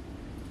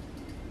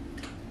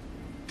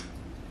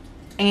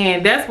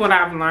 and that's what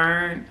I've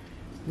learned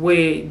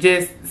with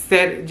just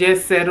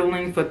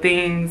settling for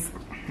things,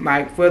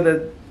 like for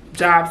the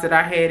jobs that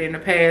I had in the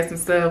past and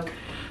stuff.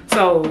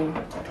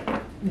 So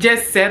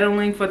just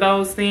settling for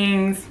those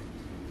things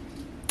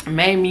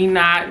made me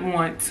not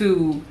want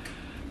to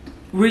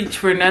reach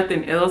for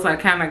nothing else. I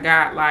kind of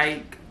got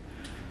like,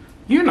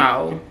 you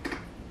know,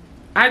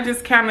 I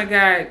just kind of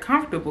got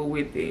comfortable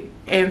with it.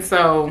 And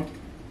so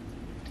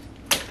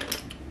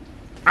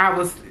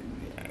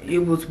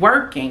it was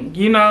working,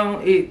 you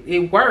know,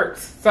 it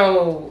works.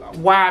 So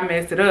why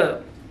mess it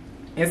up?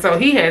 And so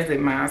he has that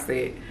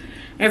mindset.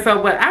 And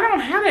so, but I don't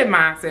have that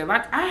mindset.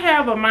 Like, I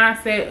have a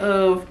mindset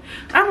of,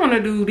 I want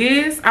to do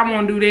this, I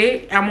want to do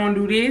that, I want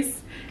to do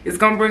this. It's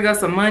going to bring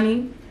us some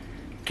money.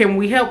 Can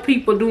we help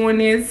people doing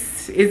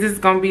this? Is this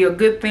going to be a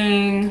good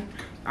thing?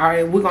 All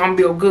right, we're going to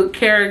build good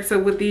character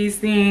with these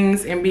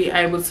things and be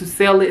able to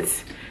sell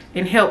it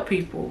and help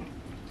people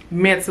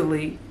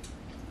mentally.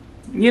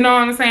 You know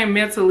what I'm saying?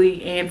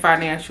 Mentally and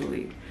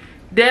financially.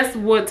 That's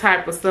what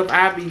type of stuff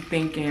I be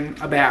thinking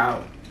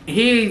about.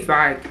 He's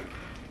like,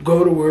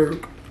 go to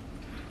work,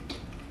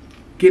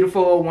 get a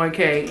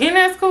 401k, and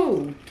that's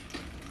cool.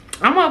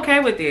 I'm okay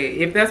with it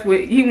if that's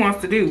what he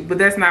wants to do, but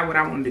that's not what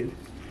I want to do.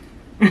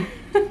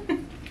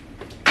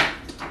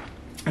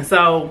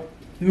 So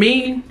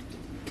me,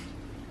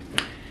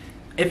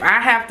 if I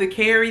have to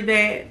carry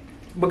that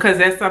because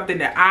that's something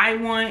that I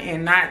want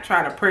and not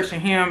try to pressure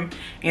him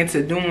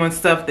into doing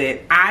stuff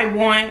that I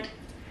want,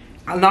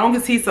 as long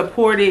as he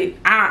supported,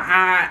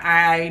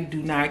 I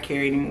do not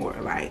care anymore.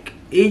 Like,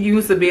 it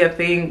used to be a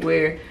thing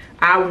where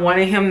I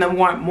wanted him to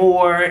want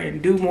more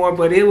and do more,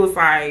 but it was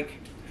like,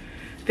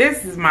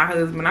 this is my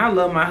husband. I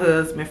love my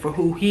husband for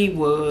who he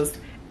was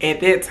at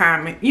that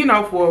time, you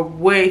know, for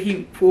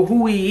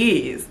who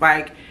he is.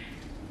 Like,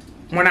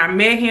 when I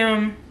met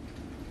him,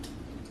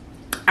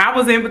 I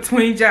was in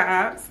between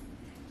jobs,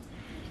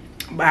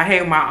 but I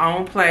had my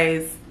own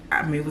place.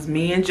 I mean, it was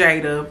me and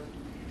Jada.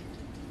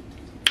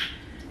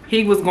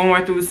 He was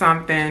going through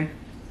something.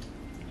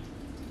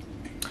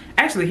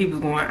 Actually, he was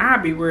going,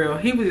 I'll be real,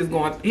 he was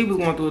going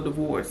through a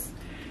divorce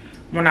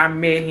when I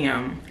met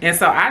him. And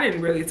so I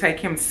didn't really take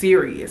him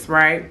serious,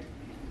 right?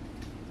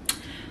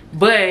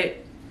 But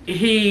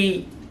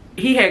he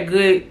had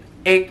good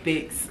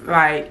ethics,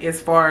 like,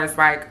 as far as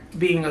like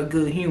being a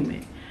good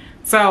human.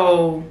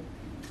 So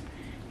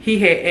he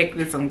had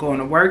ethics on going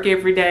to work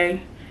every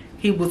day.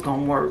 He was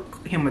gonna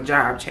work him a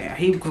job, child.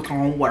 He was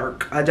gonna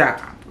work a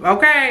job,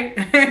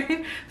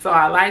 okay? So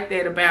I like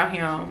that about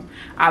him.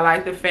 I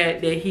like the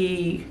fact that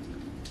he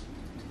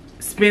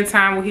spent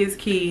time with his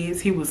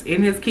kids. He was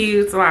in his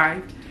kids'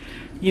 life.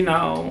 You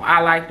know, I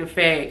like the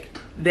fact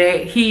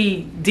that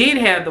he did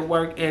have the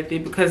work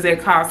ethic, because that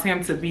caused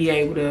him to be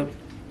able to,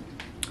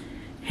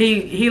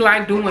 he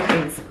liked doing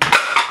things.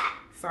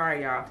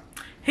 Sorry, y'all.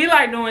 He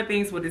liked doing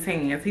things with his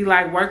hands. He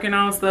liked working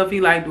on stuff.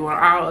 He liked doing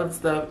all other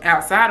stuff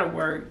outside of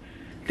work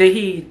that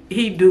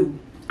he do.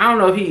 I don't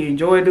know if he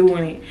enjoyed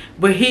doing it,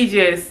 but he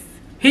just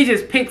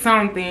picks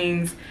on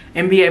things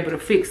and be able to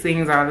fix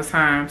things all the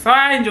time. So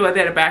I enjoyed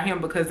that about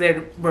him, because that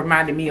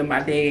reminded me of my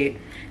dad,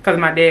 because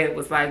my dad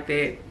was like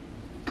that.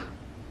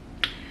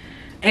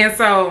 And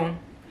so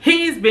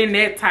he's been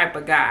that type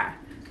of guy,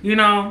 you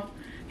know.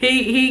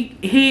 He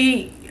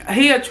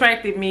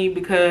attracted me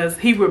because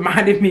he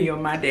reminded me of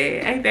my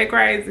dad. Ain't that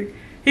crazy?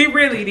 He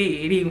really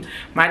did.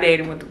 My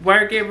daddy went to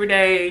work every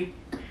day.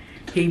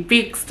 He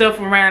fixed stuff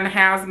around the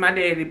house. My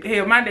daddy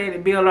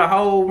built a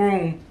whole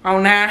room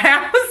on our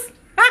house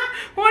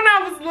when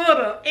I was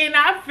little. And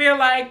I feel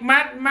like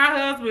my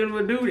husband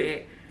would do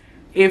that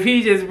if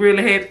he just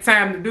really had the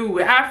time to do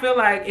it. I feel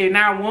like, and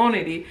I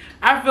wanted it,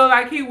 I feel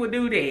like he would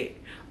do that.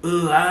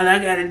 All I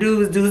gotta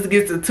do is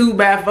get the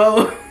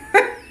 2x4.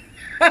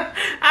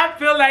 I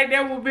feel like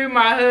that would be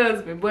my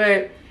husband.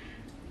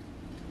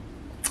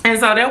 And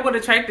so that would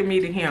attracted me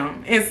to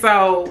him. And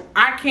so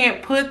I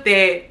can't put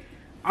that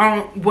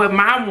on what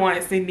my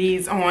wants and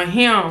needs on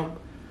him,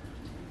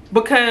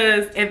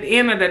 because at the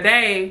end of the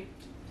day,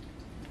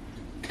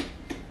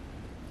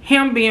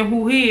 him being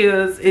who he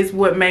is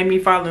what made me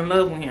fall in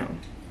love with him.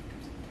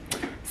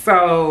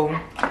 So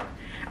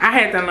I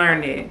had to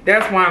learn that.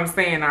 That's why I'm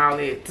saying all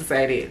that, to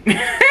say that.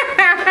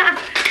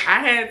 I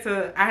had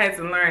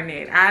to learn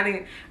that.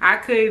 I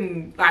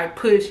couldn't like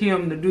push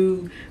him to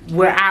do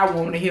what I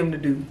wanted him to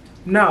do.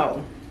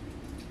 No.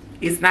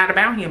 It's not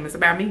about him, it's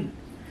about me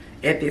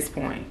at this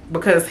point,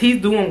 because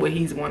he's doing what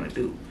he's want to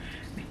do.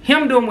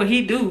 Him doing what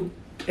he do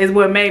is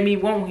what made me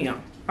want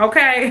him.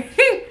 Okay?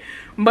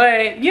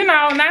 But, you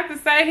know, not to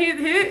say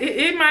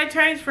it might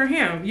change for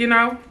him, you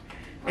know,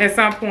 at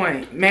some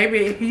point. Maybe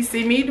if he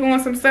see me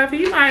doing some stuff,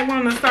 he might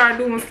want to start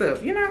doing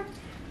stuff, you know.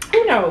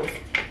 Who knows?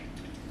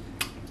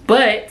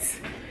 But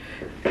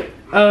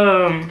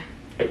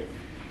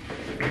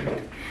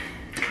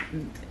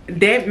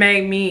that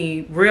made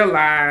me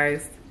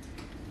realize,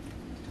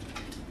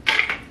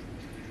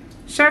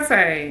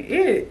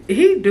 Shantae,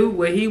 he do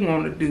what he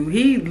want to do.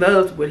 He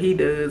loves what he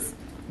does.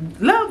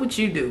 Love what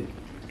you do.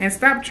 And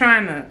stop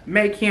trying to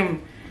make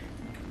him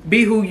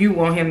be who you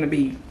want him to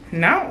be.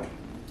 No.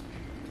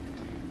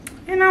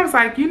 And I was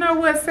like, you know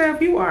what,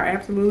 Seth? You are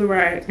absolutely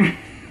right.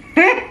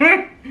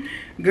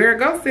 Girl,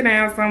 go sit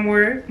down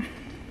somewhere.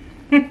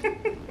 That's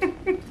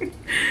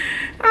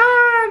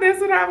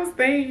what I was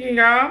thinking,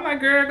 y'all. I'm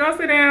like, girl, go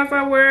sit down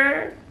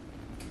somewhere.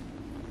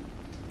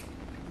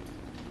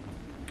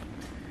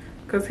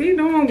 Cause he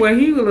doing what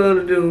he would love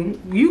to do.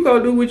 You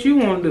go do what you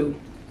want to do.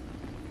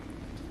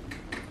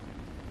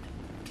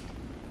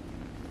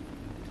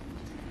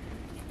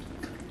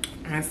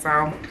 And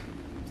so,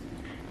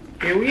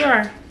 here we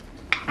are.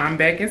 I'm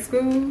back in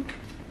school.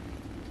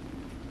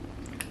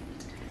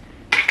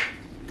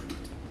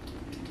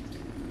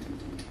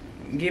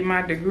 Get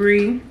my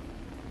degree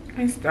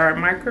and start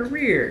my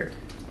career.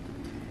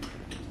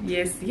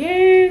 Yes,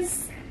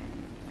 yes.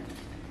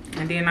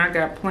 And then I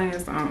got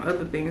plans on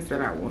other things that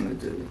I want to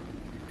do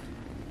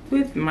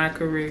with my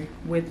career,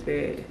 with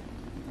that.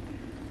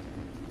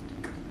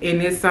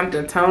 And it's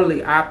something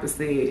totally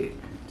opposite.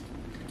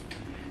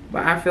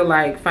 But I feel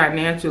like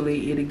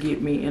financially it'll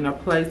get me in a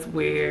place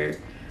where,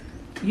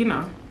 you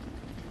know,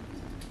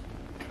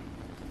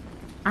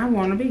 I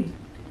want to be.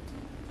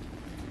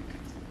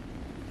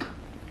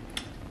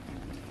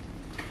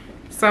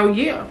 So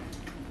yeah,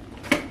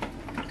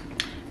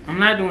 I'm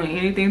not doing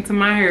anything to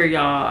my hair,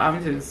 y'all.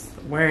 I'm just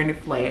wearing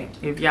it flat.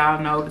 If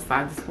y'all notice,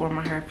 I just wore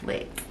my hair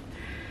flat.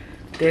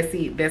 That's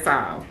it, that's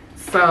all.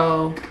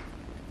 So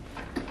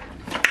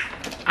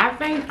I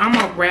think I'm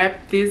gonna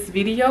wrap this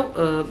video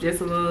up.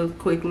 Just a little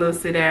quick little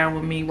sit down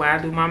with me while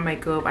I do my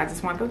makeup. I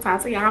just want to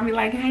talk to y'all and be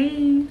like,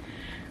 hey,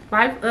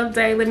 life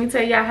update. Let me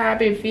tell y'all how I've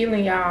been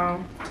feeling,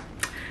 y'all.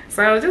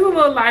 So just a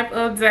little life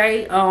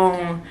update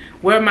on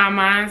where my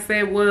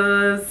mindset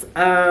was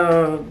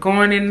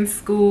going into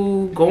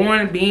school,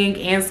 being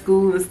in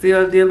school, and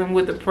still dealing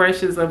with the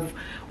pressures of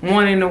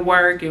wanting to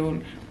work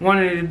and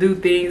wanting to do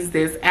things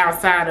that's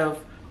outside of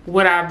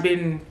what I've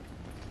been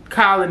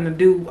calling to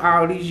do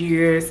all these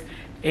years,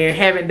 and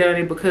haven't done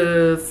it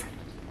because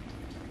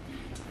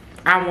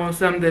I want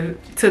something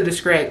to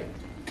distract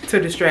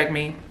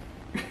me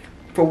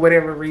for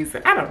whatever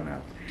reason. I don't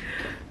know.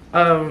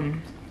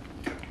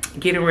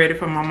 Getting ready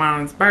for my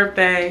mom's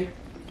birthday.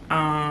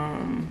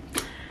 And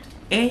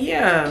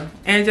yeah,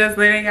 and just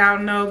letting y'all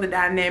know the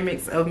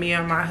dynamics of me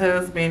and my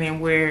husband and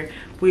where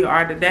we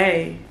are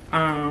today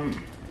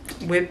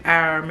with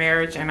our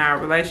marriage and our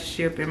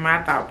relationship, and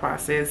my thought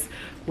process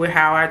with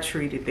how I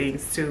treated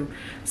things too.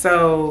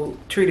 So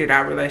treated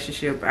our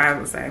relationship, I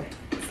would say.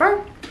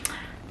 So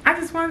I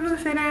just wanted to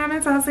sit down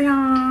and talk to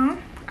y'all.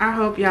 I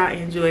hope y'all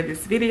enjoyed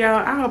this video.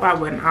 I hope I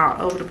wasn't all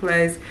over the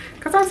place,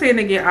 because I tend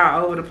to get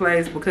all over the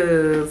place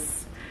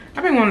because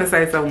I've been wanting to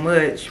say so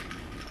much.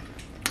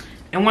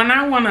 And when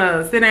I want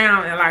to sit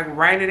down and like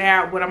write it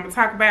out what I'm going to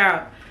talk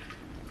about,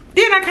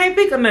 then I can't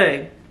think of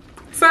nothing.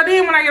 So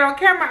then when I get on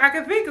camera, I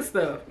can think of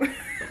stuff.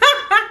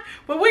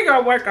 But we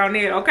gonna work on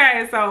it,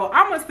 okay? So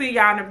I'm gonna see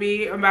y'all in a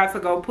bit. I'm about to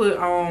go put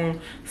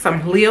on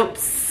some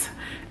lips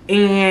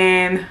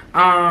and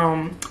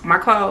my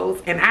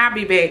clothes, and I'll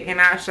be back and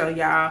I'll show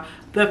y'all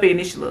the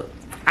finished look.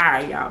 All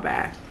right, y'all,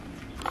 bye.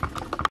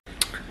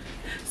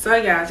 So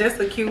y'all, just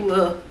a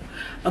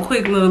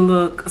quick little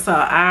look. So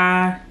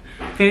I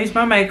finished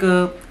my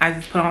makeup. I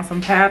just put on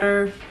some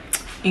powder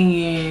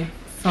and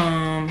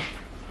some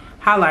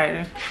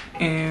highlighter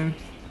and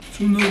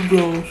some lip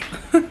gloss.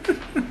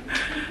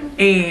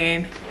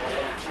 And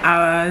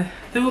I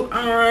threw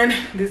on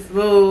this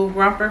little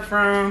romper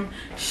from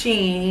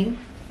Shein,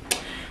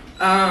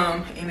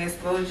 and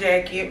this little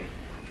jacket,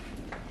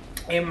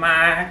 and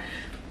my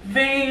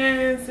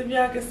Vans, if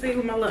y'all can see,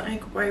 with my little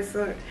ankle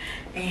bracelet.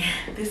 And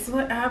this is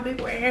what I'll be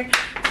wearing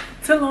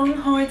to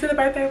Longhorn to the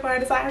birthday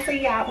party. So I'll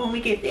see y'all when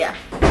we get there.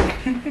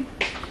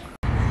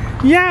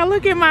 Y'all,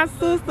 look at my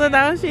sister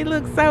though. She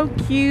looks so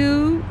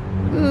cute.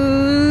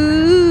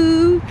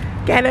 Ooh,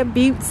 got a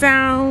beeps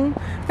on.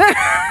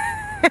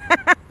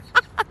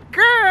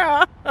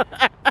 Girl.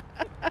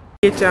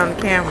 Get you on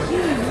the camera.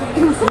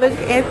 Look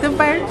at the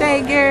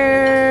birthday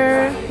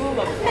girl.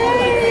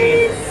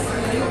 Hey.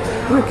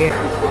 Look at.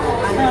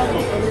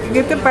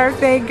 Get the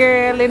birthday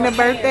girl and the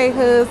birthday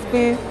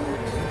husband.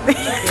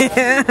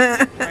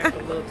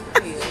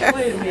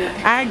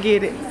 I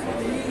get it.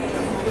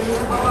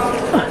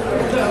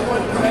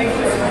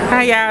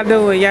 How y'all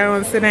doing? Y'all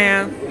want to sit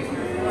down?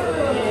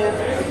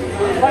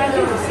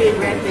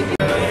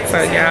 So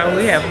y'all,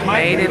 we have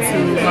made it to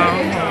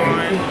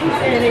Longhorn.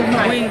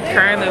 We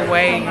currently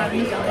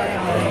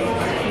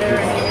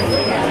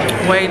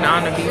waiting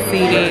on to be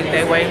seated.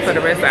 They waiting for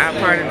the rest of our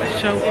party to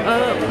show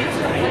up.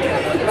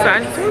 So I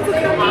just want to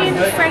come in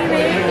and say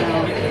that.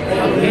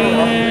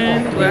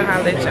 And we'll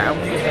holler at y'all.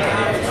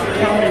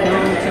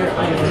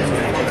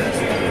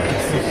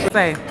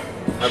 Say.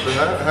 Happy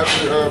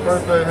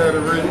birthday, had a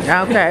read.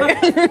 Okay.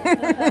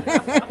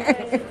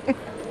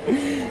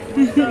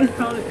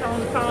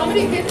 How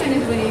many kids in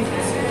this week?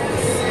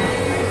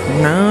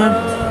 None.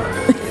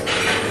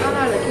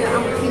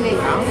 I'm a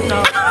teenager. I don't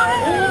know.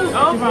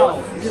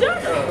 Oh, shut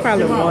up.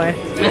 Probably boy.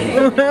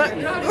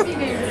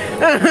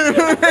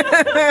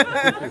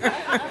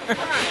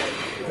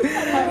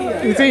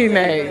 You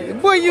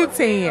teenage. Boy, you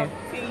 10.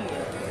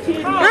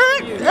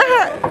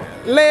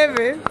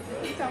 11.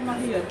 He's talking about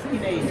he a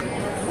teenager.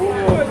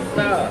 Oh,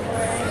 stop.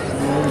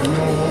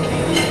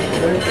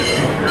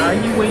 Now,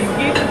 when you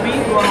get to be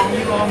grown,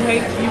 you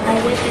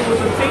gonna wish you was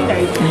a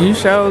teenager. You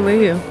sure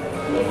live.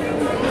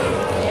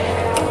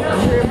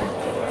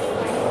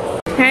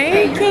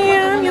 Hey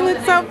Kim, you look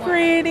so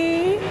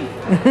pretty.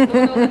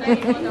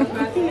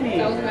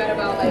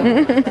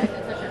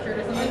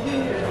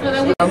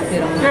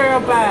 Girl,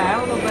 bye. I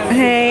don't know about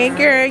Hey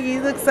girl,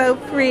 you look so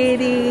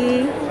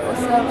pretty.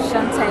 what's up,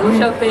 Shantae. What's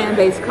your fan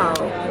base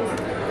called?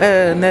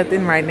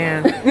 Nothing right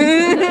now.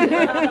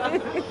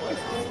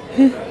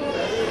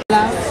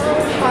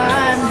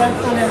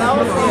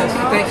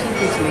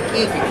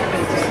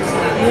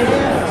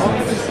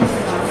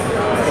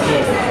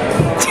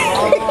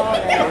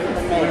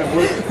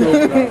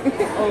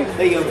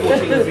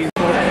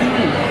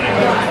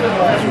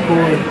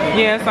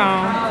 Yeah, it's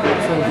on.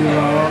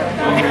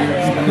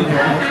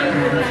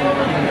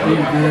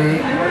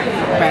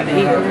 About to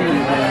eat.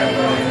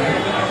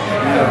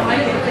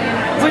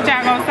 What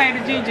y'all gonna say to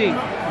Gigi?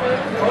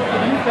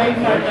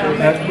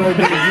 Happy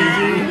birthday,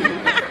 Gigi.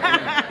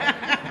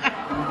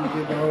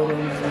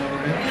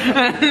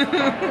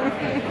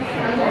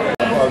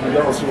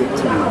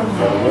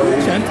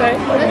 Shantae?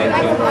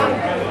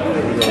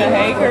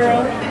 Hey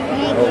girl.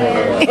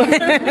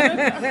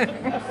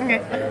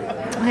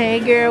 Hey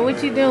girl,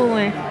 what you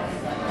doing?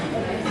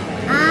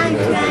 I'm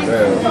trying to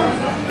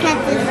cut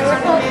this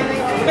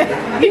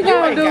watermelon. You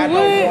gonna do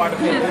what?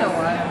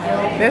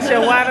 That's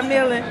your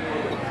watermelon?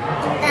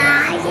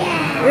 Yeah.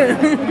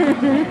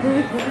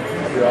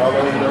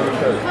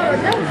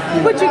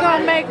 What you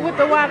gonna make with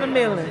the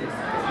watermelon?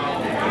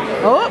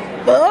 Up,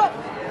 up.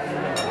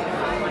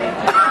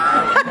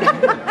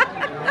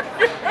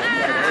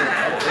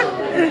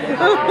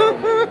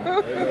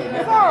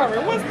 Sorry,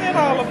 what's that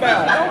all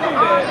about? Don't do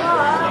that.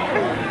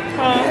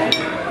 Huh?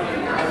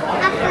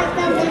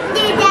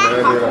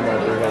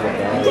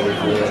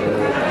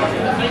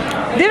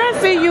 Did I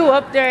see you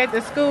up there at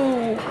the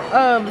school,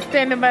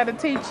 standing by the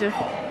teacher?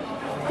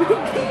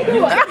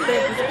 You were up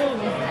there at the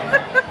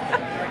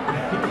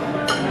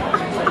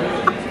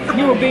school.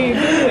 You were being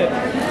good.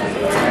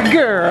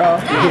 Girl.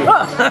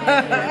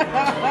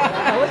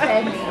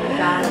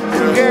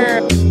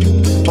 Girl.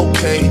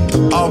 Okay,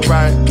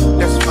 alright,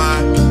 that's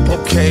fine.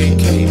 Okay,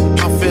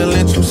 I'm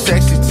feeling too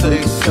sexy to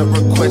accept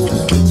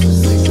requests.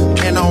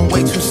 And I'm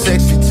way too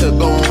sexy to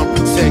go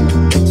unprotected.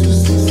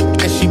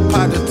 And she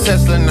popped a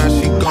Tesla, now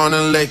she gonna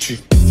electric.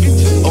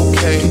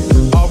 Okay,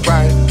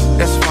 alright,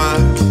 that's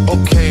fine.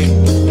 Okay,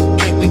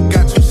 think we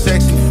got too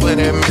sexy for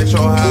that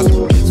metro house.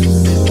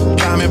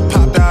 Diamond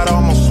popped out,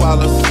 almost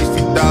swallowed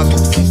 60,000.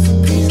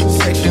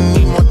 Section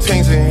need more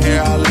things in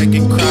here, I like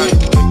it crowded.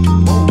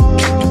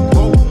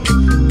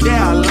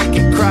 Yeah, I like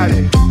it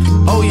crowded.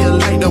 Oh, you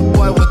like the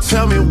boy? Well,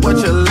 tell me what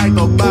you like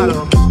about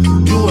him.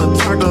 You a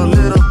turned a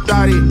little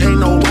thotty, ain't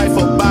no wife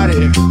about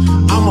it.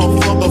 I'm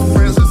a fuck of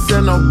friends and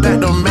send them back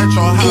to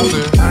metro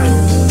housing.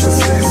 Too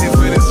sexy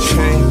for this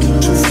chain,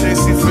 too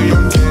sexy for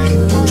your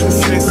game, too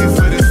sexy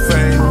for this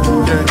fame.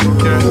 Yeah,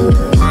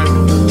 yeah. I'm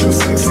too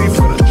sexy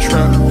for the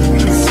trap,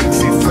 too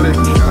sexy for that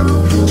cap,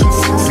 too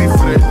sexy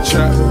for that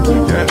chat.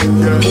 Yeah,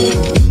 yeah.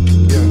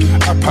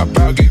 I pop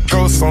out, get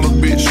ghosts on the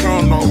bitch, she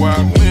don't know where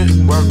I went.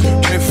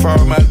 They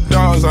follow my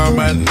dogs, all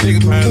my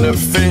niggas behind the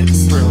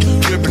fence.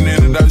 Dripping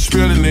in and out,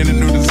 spilling in the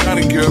new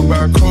designer gear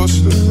by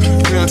coaster.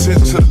 Pay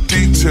attention to the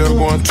detail,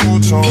 going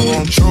two-tone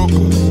on choker.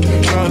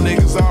 Y'all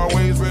niggas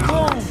always ready.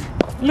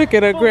 Look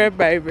at her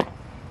grandbaby.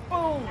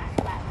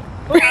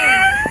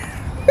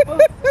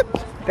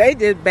 They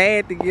just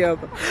bad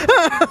together.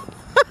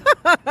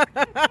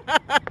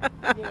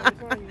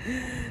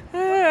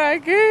 I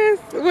guess.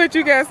 What,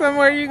 you got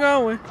somewhere you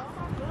going?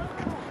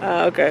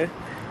 Oh, okay.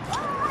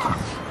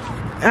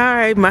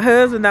 Alright, my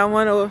husband don't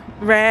want to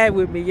ride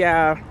with me,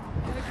 y'all.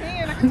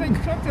 I can take the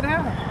truck to the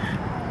house.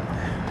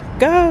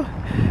 Go.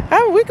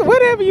 We can,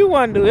 whatever you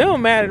want to do. It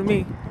don't matter to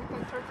me.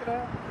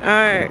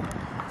 Alright.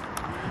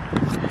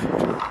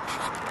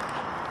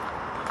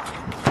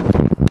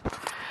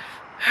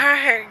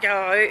 Alright,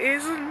 y'all. It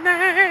is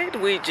night.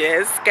 We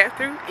just got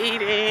through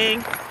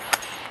eating.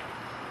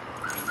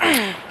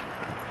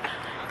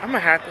 I'm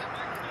gonna have to.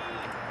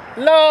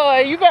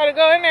 Lord, you better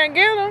go in there and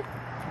get them.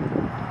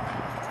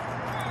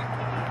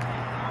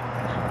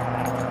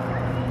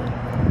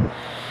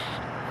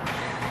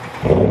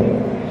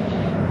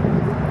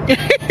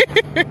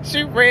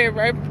 She ran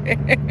right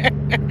back.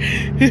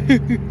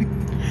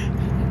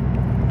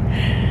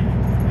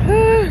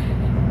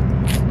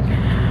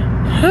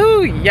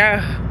 Oh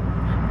yeah.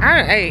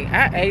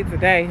 I ate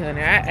today,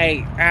 honey.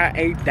 I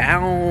ate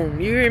down.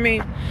 You hear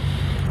me?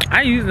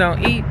 I usually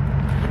don't eat,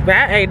 but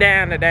I ate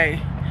down today.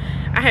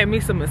 I had me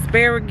some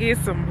asparagus,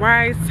 some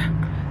rice,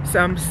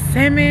 some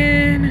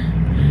salmon.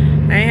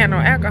 I ain't had no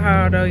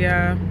alcohol though,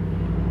 y'all.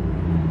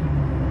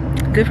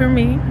 Good for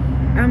me.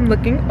 I'm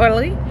looking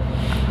oily.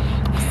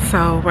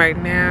 So right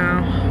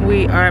now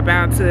we are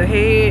about to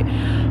head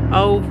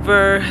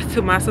over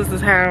to my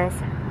sister's house.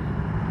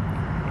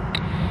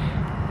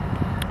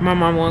 My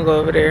mom wanna go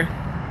over there.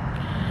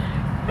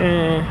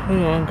 And we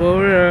gonna go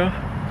over there.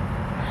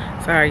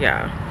 Sorry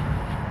y'all.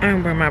 I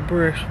didn't bring my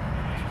brush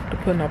to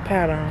put no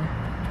powder on.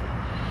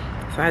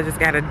 So I just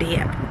got a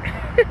dip.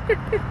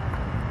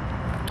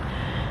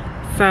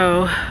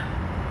 So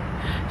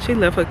she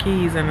left her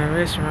keys in the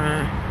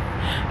restaurant.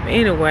 But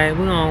anyway,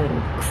 we're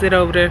gonna sit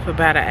over there for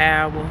about an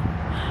hour.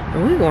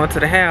 And we going to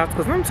the house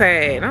because I'm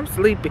tired. I'm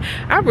sleepy.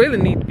 I really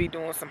need to be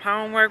doing some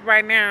homework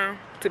right now,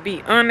 to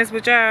be honest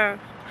with y'all.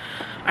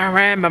 I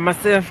ran by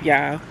myself,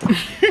 y'all.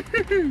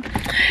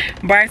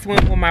 Bryce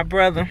went with my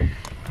brother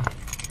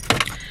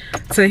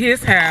to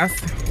his house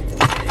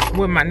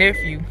with my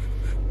nephew.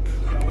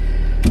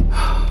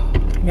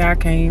 Y'all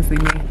can't even see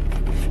me.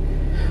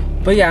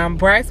 But yeah,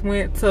 Bryce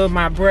went to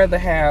my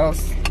brother's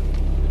house.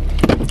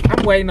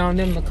 I'm waiting on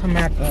them to come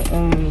out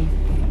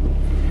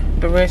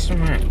the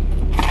restaurant.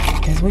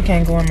 Because we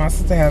can't go in my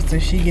sister's house till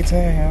she gets to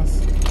her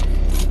house.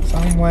 So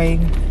I'm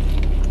waiting.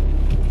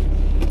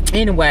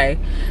 Anyway,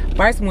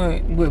 Bryce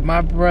went with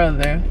my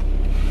brother.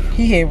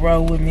 He had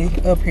rode with me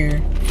up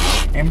here.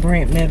 And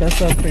Brent met us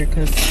up here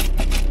because...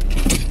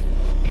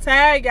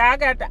 Tag, y'all, I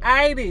got the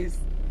itis.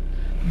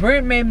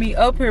 Brent met me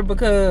up here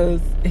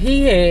because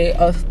he had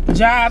a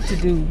job to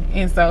do.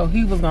 And so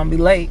he was going to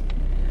be late.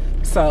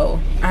 So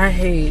I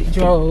had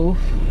drove.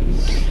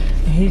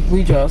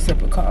 We drove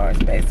separate cars,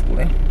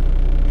 basically.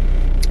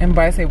 And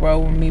Bryce had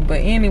rode with me.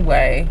 But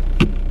anyway...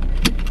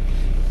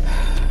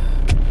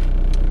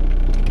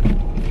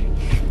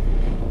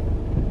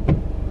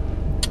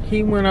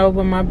 He went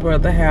over my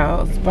brother's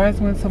house. Bryce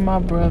went to my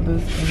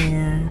brother's,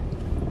 and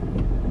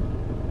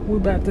we're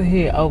about to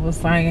head over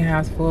Singing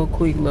House for a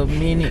quick little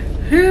minute.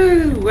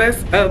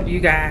 What's up, you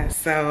guys?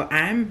 So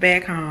I'm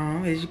back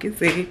home, as you can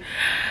see.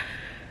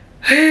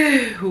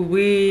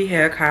 We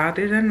have called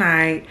it a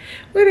night.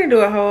 We didn't do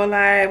a whole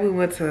lot. We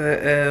went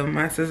to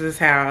my sister's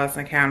house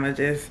and kind of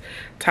just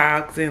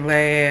talked and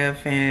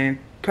laughed and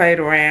played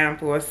around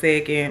for a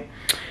second.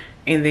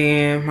 And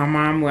then my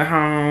mom went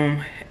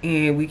home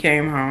and we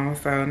came home.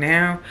 So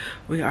now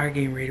we are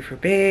getting ready for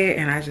bed,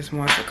 and I just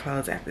want to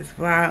close out this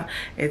vlog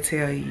and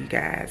tell you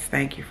guys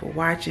thank you for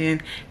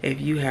watching.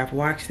 If you have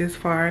watched this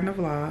far in the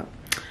vlog,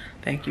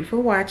 thank you for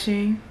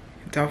watching.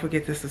 Don't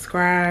forget to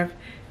subscribe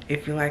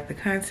if you like the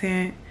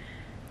content,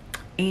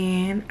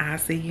 and I'll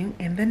see you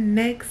in the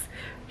next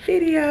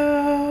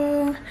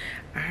video. All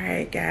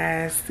right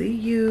guys, see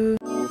you.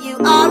 You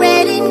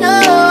already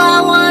know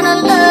I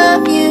wanna love